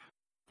roster.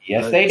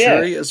 Yes, they did.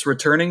 Jury is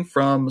returning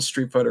from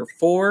Street Fighter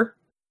 4.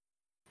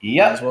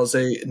 Yep. As well as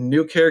a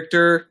new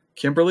character,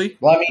 Kimberly.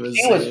 Well, I mean,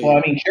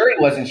 Shuri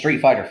was in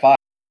Street Fighter 5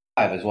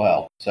 as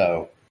well.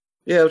 So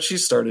yeah, she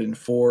started in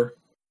 4.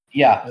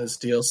 Yeah, as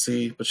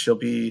DLC, but she'll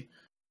be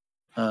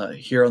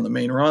here on the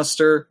main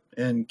roster.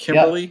 And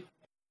Kimberly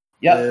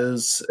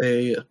is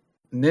a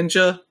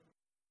ninja,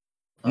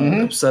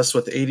 obsessed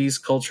with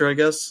 80s culture, I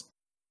guess,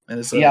 and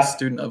is a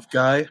student of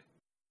Guy.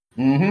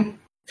 Kind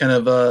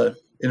of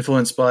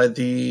influenced by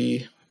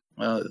the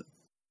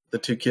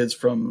 2 kids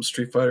from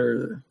Street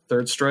Fighter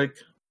Third Strike.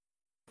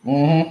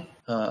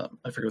 I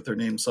forget what their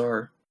names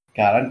are.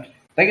 God, I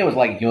think it was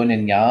like Yun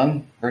and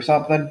Yang or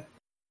something.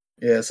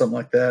 Yeah, something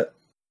like that.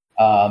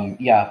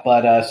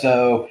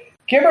 So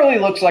Kimberly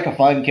looks like a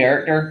fun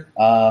character.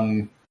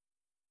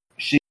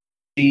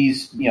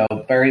 She's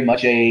very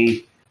much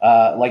a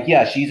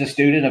she's a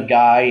student of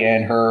Guy,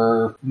 and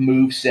her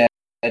moveset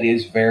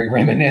is very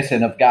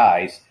reminiscent of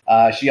Guy's.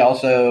 She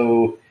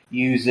also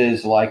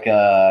uses like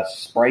a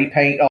spray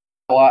paint a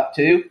lot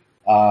too.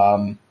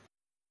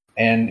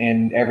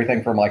 And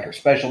everything from like her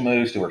special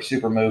moves to her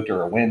super move to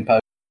her wind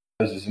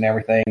poses and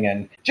everything.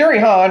 And Jerry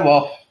Han,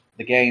 well,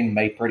 the game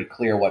made pretty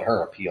clear what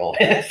her appeal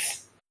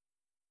is.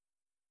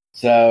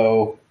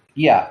 So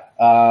yeah,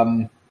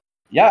 I'm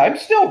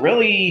still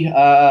really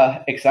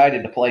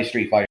excited to play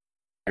Street Fighter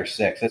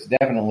 6. It's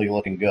definitely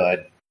looking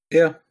good.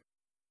 Yeah.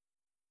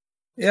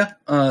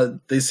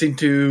 They seem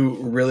to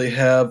really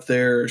have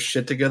their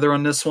shit together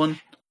on this one.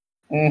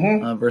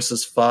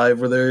 Versus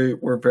 5, where they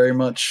were very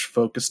much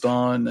focused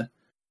on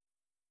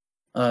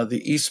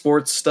the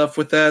esports stuff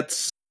with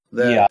that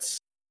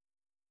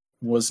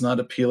was not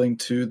appealing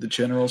to the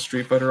general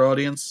Street Fighter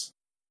audience.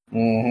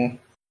 It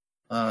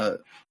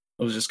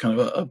was just kind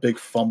of a big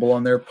fumble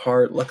on their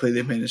part. Luckily,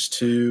 they managed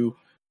to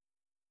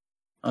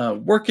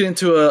work it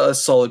into a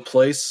solid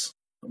place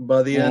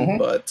by the end,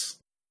 but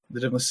they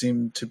definitely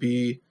seem to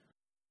be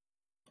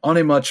on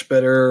a much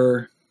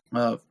better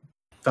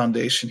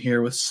foundation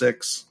here with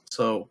 6.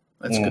 So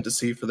that's good to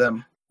see for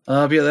them.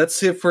 But yeah,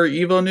 that's it for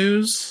Evo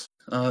news.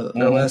 Our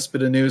last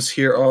bit of news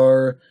here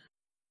are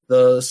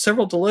the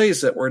several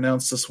delays that were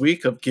announced this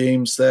week of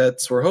games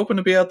that were hoping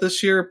to be out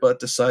this year, but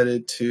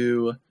decided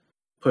to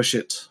push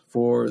it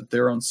for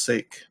their own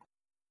sake.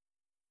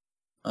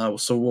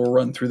 So we'll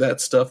run through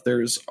that stuff.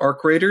 There's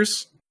Arc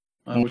Raiders,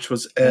 which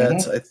was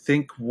at, I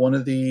think,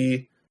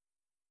 it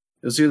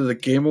was either the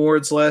Game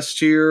Awards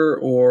last year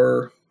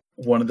or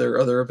one of their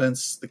other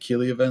events, the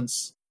Keighley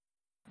events.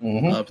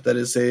 But that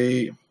is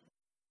a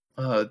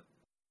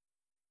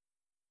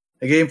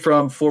game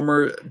from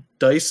former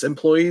DICE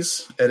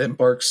employees at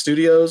Embark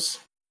Studios.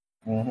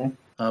 It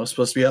was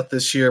supposed to be out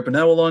this year, but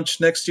now will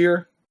launch next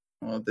year.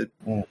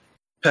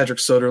 Patrick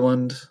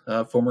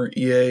Soderlund, former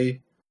EA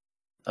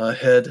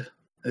head,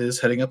 is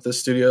heading up the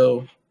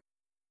studio.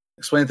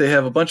 Explained they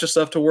have a bunch of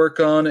stuff to work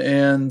on,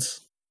 and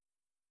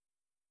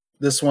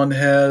this one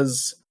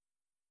has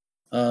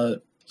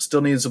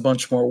still needs a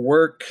bunch more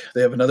work.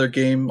 They have another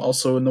game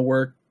also in the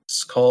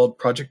works called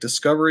Project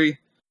Discovery.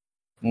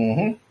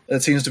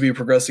 That seems to be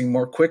progressing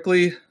more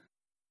quickly,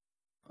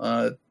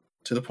 to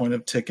the point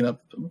of taking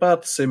up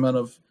about the same amount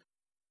of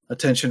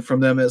attention from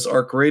them as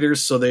Arc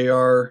Raiders, so they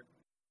are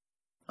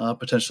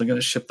potentially going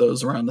to ship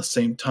those around the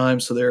same time,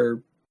 so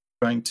they're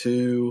trying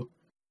to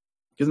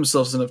give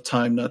themselves enough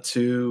time not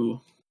to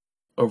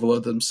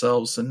overload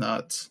themselves and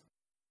not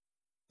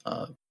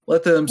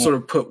let them sort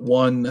of put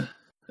one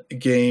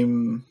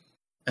game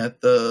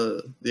at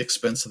the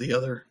expense of the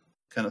other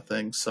kind of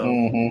thing.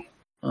 So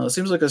it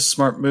seems like a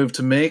smart move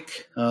to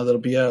make. That'll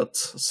be out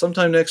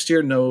sometime next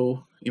year.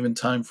 No even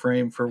time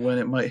frame for when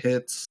it might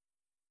hit.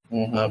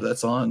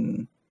 That's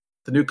on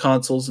the new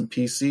consoles and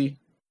PC.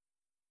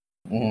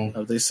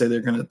 They say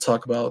they're going to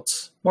talk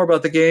more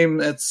about the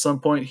game at some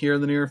point here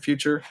in the near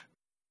future.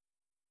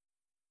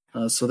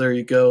 So there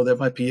you go. That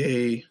might be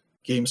a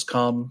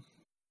Gamescom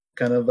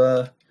kind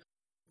of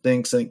thing.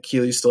 I think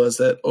Keighley still has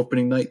that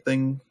opening night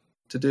thing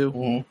to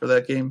do for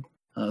that game.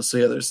 So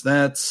yeah, there's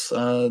that.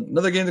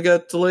 Another game that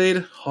got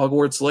delayed,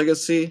 Hogwarts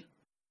Legacy.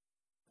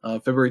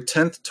 February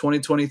 10th,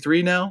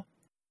 2023 now.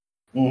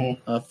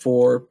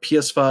 For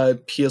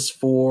PS5,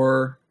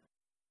 PS4,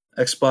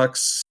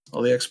 Xbox,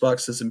 all the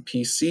Xboxes and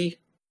PC.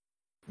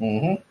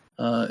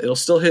 It'll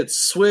still hit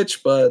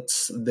Switch, but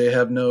they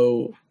have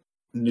no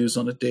news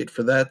on a date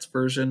for that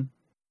version.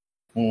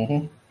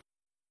 They'll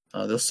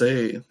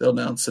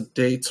announce a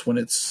date when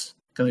it's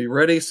going to be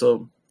ready,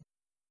 so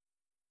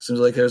seems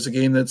like there's a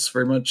game that's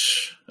very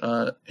much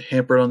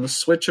hampered on the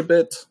Switch a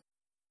bit.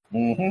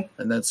 And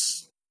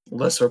that's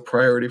less of a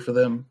priority for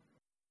them.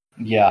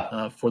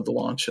 Yeah. For the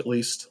launch, at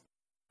least.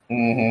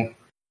 So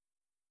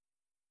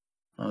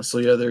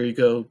yeah, there you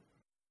go.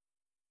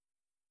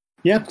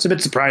 Yeah, it's a bit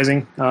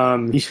surprising.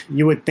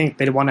 You would think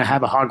they'd want to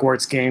have a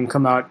Hogwarts game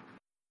come out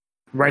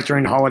right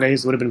during the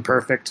holidays. Would have been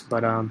perfect,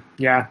 but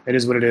yeah, it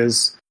is what it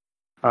is.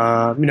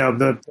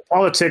 The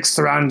politics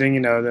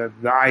surrounding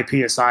the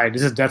IP aside,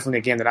 this is definitely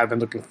a game that I've been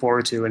looking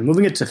forward to. And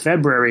moving it to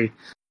February,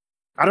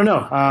 I don't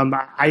know.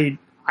 I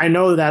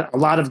know that a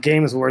lot of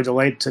games were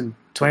delayed to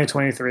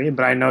 2023,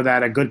 but I know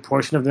that a good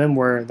portion of them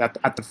were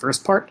at the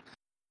first part.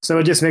 So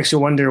it just makes you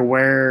wonder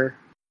where.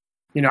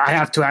 I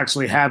have to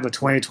actually have the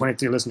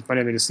 2023 list in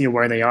front of me to see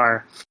where they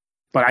are.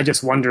 But I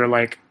just wonder,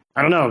 I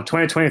don't know,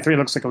 2023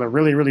 looks like a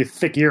really, really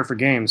thick year for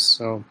games.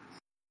 So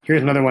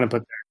here's another one to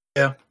put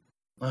there.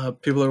 Yeah.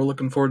 People are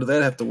looking forward to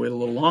that. Have to wait a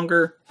little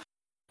longer.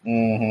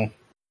 But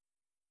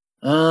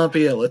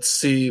yeah, let's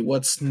see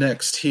what's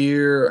next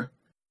here.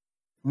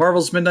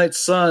 Marvel's Midnight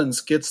Suns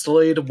gets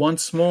delayed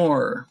once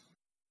more.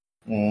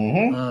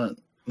 I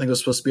think it was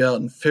supposed to be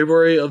out in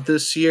February of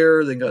this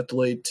year. Then got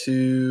delayed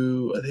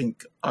to, I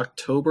think,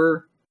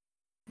 October.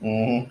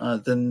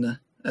 Then,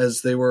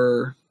 as they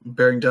were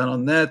bearing down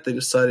on that, they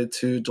decided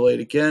to delay it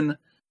again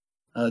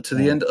to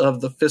the end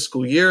of the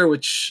fiscal year,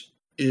 which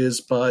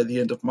is by the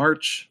end of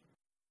March.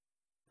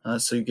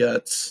 So you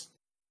got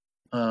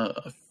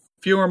a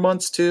few more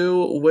months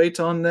to wait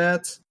on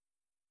that.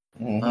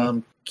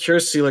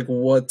 Curious to see like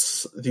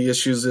what the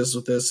issues is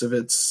with this. If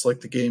it's like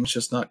the game's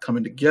just not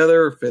coming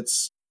together, if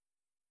it's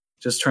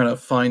just trying to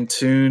fine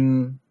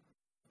tune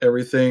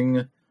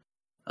everything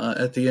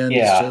at the end.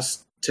 Yeah. It's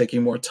just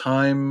taking more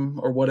time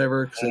or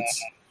whatever.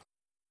 Because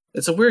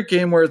it's a weird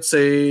game where it's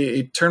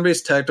a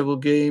turn-based tactical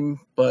game,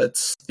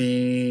 but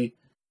the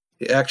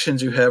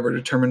actions you have are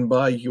determined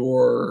by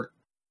your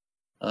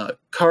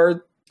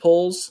card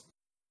pulls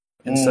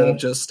instead of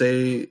just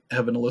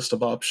having a list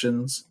of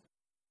options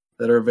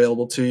that are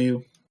available to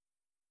you,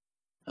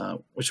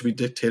 which will be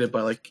dictated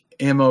by like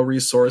ammo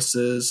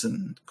resources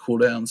and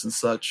cooldowns and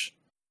such.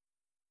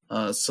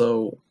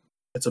 So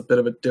it's a bit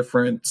of a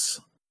different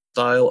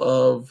style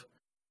of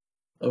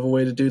a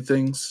way to do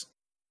things.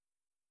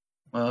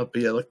 But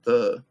yeah, like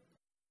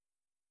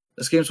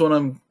this game's one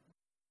I'm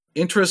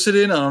interested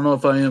in. I don't know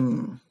if I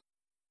am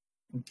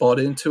bought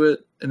into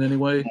it in any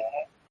way.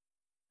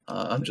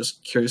 I'm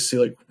just curious to see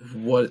like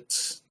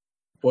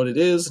what it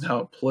is and how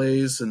it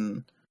plays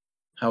and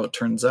how it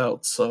turns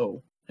out.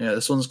 So yeah,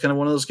 this one's kind of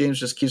one of those games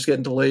just keeps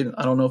getting delayed.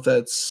 I don't know if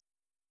that's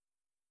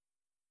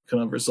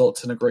going to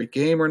result in a great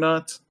game or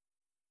not.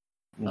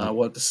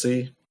 We'll have to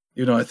see.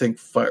 You know, I think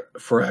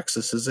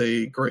Firaxis is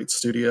a great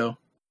studio.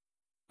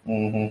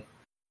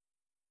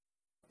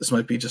 This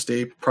might be just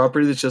a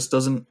property that just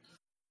doesn't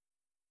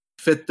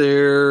fit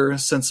their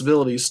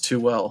sensibilities too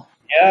well.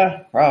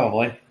 Yeah,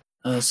 probably.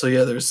 So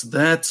yeah, there's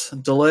that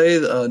delay.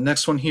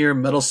 Next one here,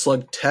 Metal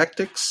Slug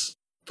Tactics,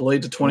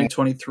 delayed to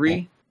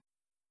 2023.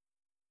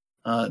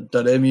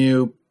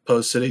 .mu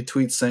posted a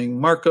tweet saying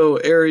Marco,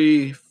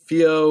 Eri,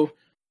 Fio,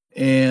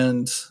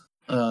 and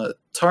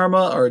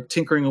Tarma are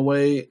tinkering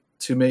away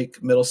to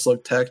make Metal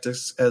Slug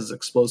Tactics as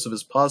explosive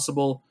as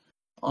possible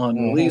on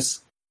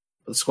release.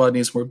 The squad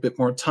needs a bit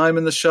more time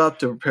in the shop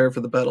to prepare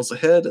for the battles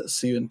ahead.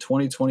 See you in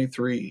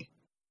 2023.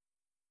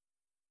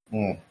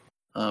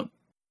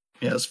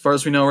 Yeah, as far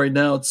as we know right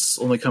now, it's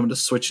only coming to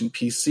Switch and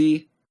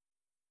PC.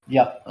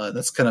 Yep.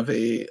 That's kind of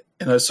an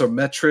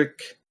isometric,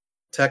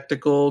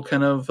 tactical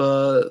kind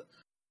of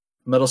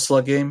Metal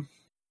Slug game.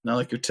 Not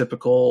like your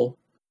typical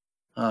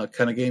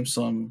kind of game.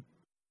 So I'm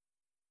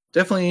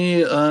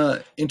definitely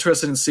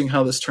interested in seeing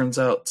how this turns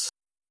out.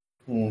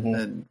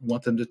 And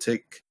want them to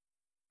take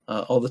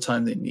all the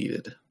time they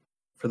needed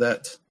for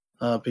that.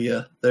 But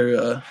yeah,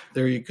 there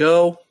you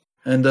go.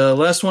 And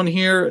last one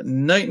here,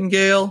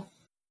 Nightingale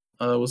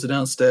was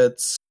announced at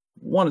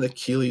one of the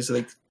Keeleys, I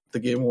think the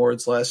Game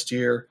Awards last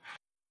year.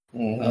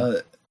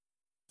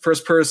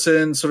 First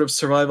person sort of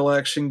survival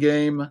action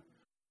game.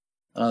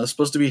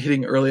 Supposed to be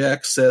hitting early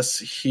access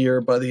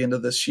here by the end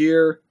of this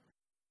year.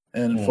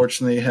 And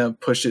unfortunately have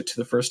pushed it to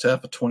the first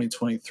half of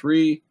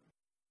 2023.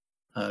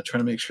 Trying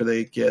to make sure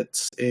they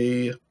get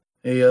a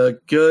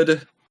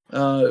good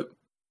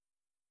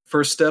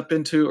first step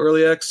into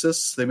early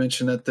access. They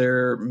mentioned that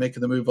they're making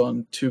the move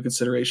on two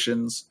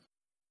considerations.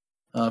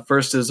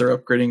 First is they're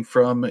upgrading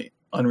from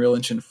Unreal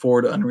Engine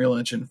 4 to Unreal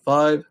Engine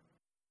 5.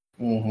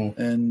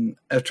 And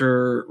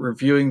after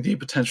reviewing the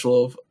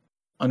potential of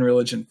Unreal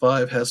Engine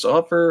 5 has to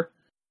offer,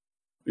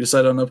 we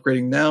decided on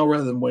upgrading now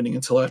rather than waiting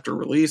until after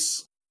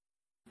release.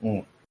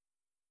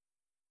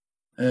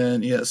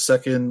 And yeah,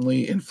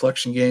 secondly,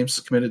 Inflection Games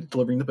is committed to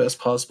delivering the best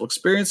possible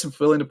experience and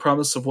fulfilling the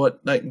promise of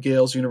what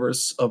Nightingale's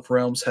Universe of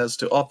Realms has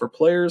to offer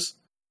players.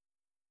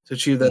 To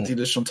achieve that, the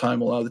additional time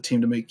will allow the team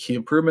to make key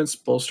improvements,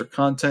 bolster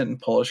content,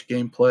 and polish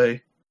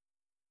gameplay.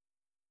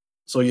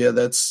 So yeah,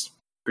 if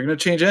you're going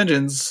to change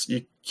engines,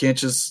 you can't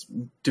just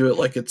do it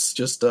like it's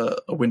just a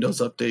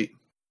Windows update.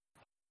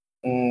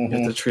 You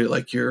have to treat it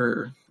like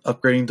you're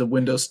upgrading to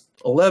Windows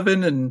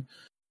 11 and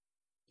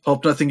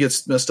hope nothing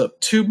gets messed up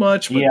too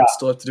much, but you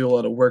still have to do a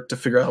lot of work to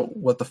figure out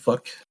what the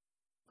fuck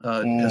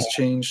has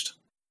changed.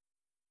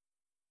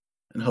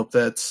 And hope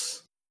that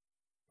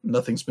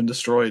nothing's been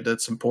destroyed.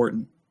 That's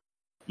important.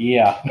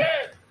 Yeah.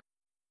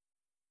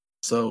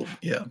 So,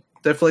 yeah,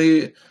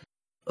 definitely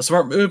a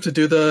smart move to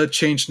do the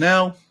change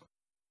now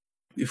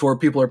before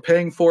people are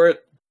paying for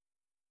it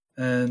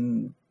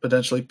and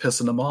potentially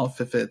pissing them off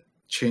if it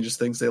changes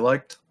things they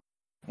liked.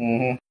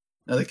 Now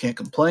they can't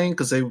complain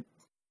because they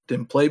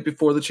didn't play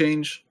before the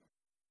change.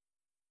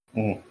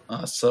 And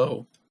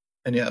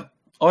yeah,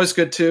 always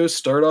good to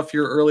start off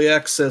your early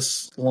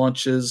access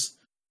launches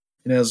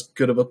in as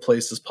good of a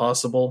place as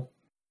possible.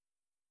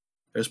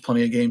 There's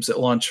plenty of games that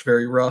launch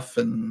very rough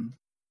and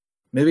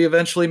maybe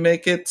eventually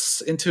make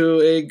it into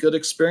a good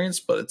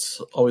experience, but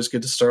it's always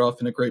good to start off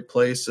in a great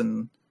place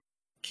and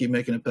keep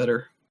making it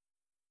better.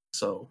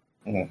 So,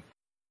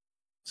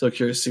 so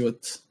curious to see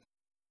what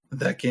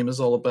that game is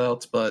all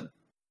about, but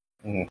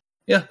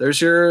yeah, there's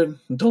your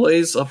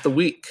delays of the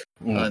week.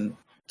 And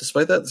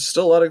despite that, there's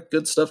still a lot of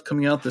good stuff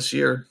coming out this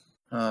year.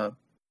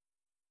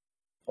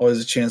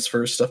 Always a chance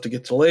for stuff to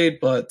get delayed,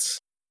 but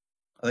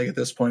I think at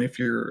this point, if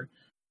you're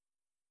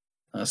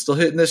still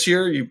hitting this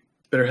year, you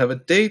better have a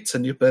date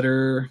and you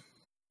better,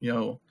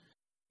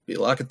 be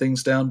locking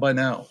things down by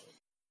now.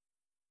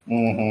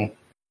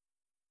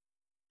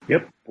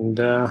 Yep, and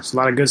there's a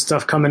lot of good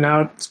stuff coming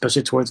out,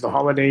 especially towards the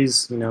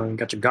holidays. You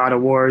got your God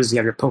of Wars, you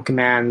have your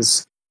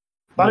Pokemans,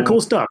 A lot of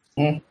cool stuff.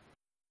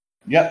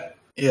 Yep.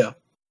 Yeah.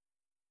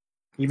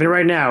 Even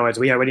right now, as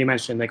we already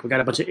mentioned, like we got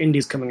a bunch of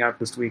indies coming out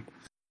this week.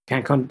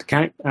 Can't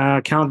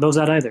count those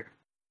out either.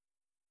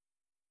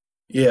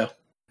 Yeah.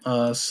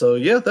 So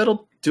yeah,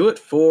 that'll do it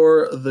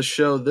for the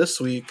show this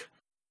week.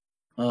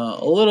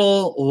 A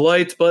little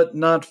light, but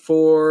not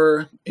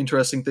for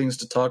interesting things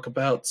to talk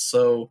about.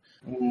 So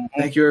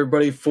thank you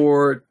everybody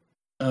for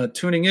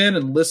tuning in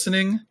and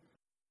listening.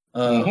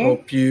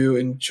 Hope you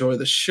enjoy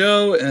the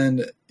show,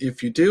 and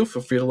if you do,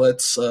 feel free to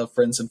let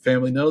friends and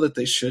family know that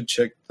they should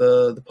check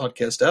the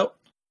podcast out.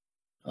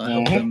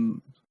 Help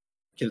them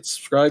get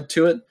subscribed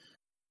to it.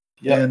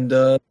 Yep. And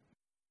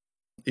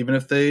even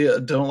if they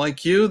don't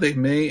like you, they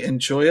may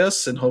enjoy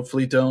us and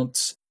hopefully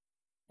don't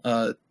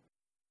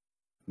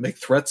make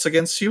threats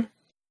against you.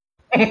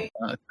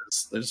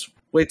 There's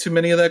way too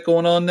many of that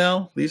going on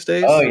now these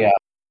days. Oh, yeah.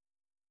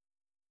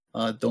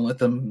 Don't let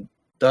them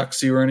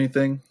dox you or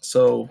anything.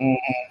 So,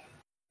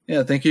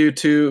 yeah, thank you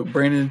to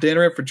Brandon and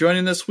Danner for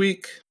joining this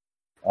week.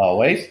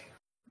 Always.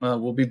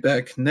 We'll be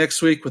back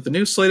next week with a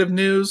new slate of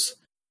news.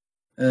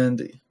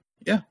 And,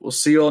 yeah, we'll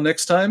see you all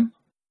next time.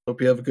 Hope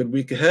you have a good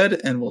week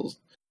ahead, and we'll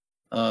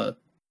have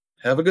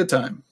a good time.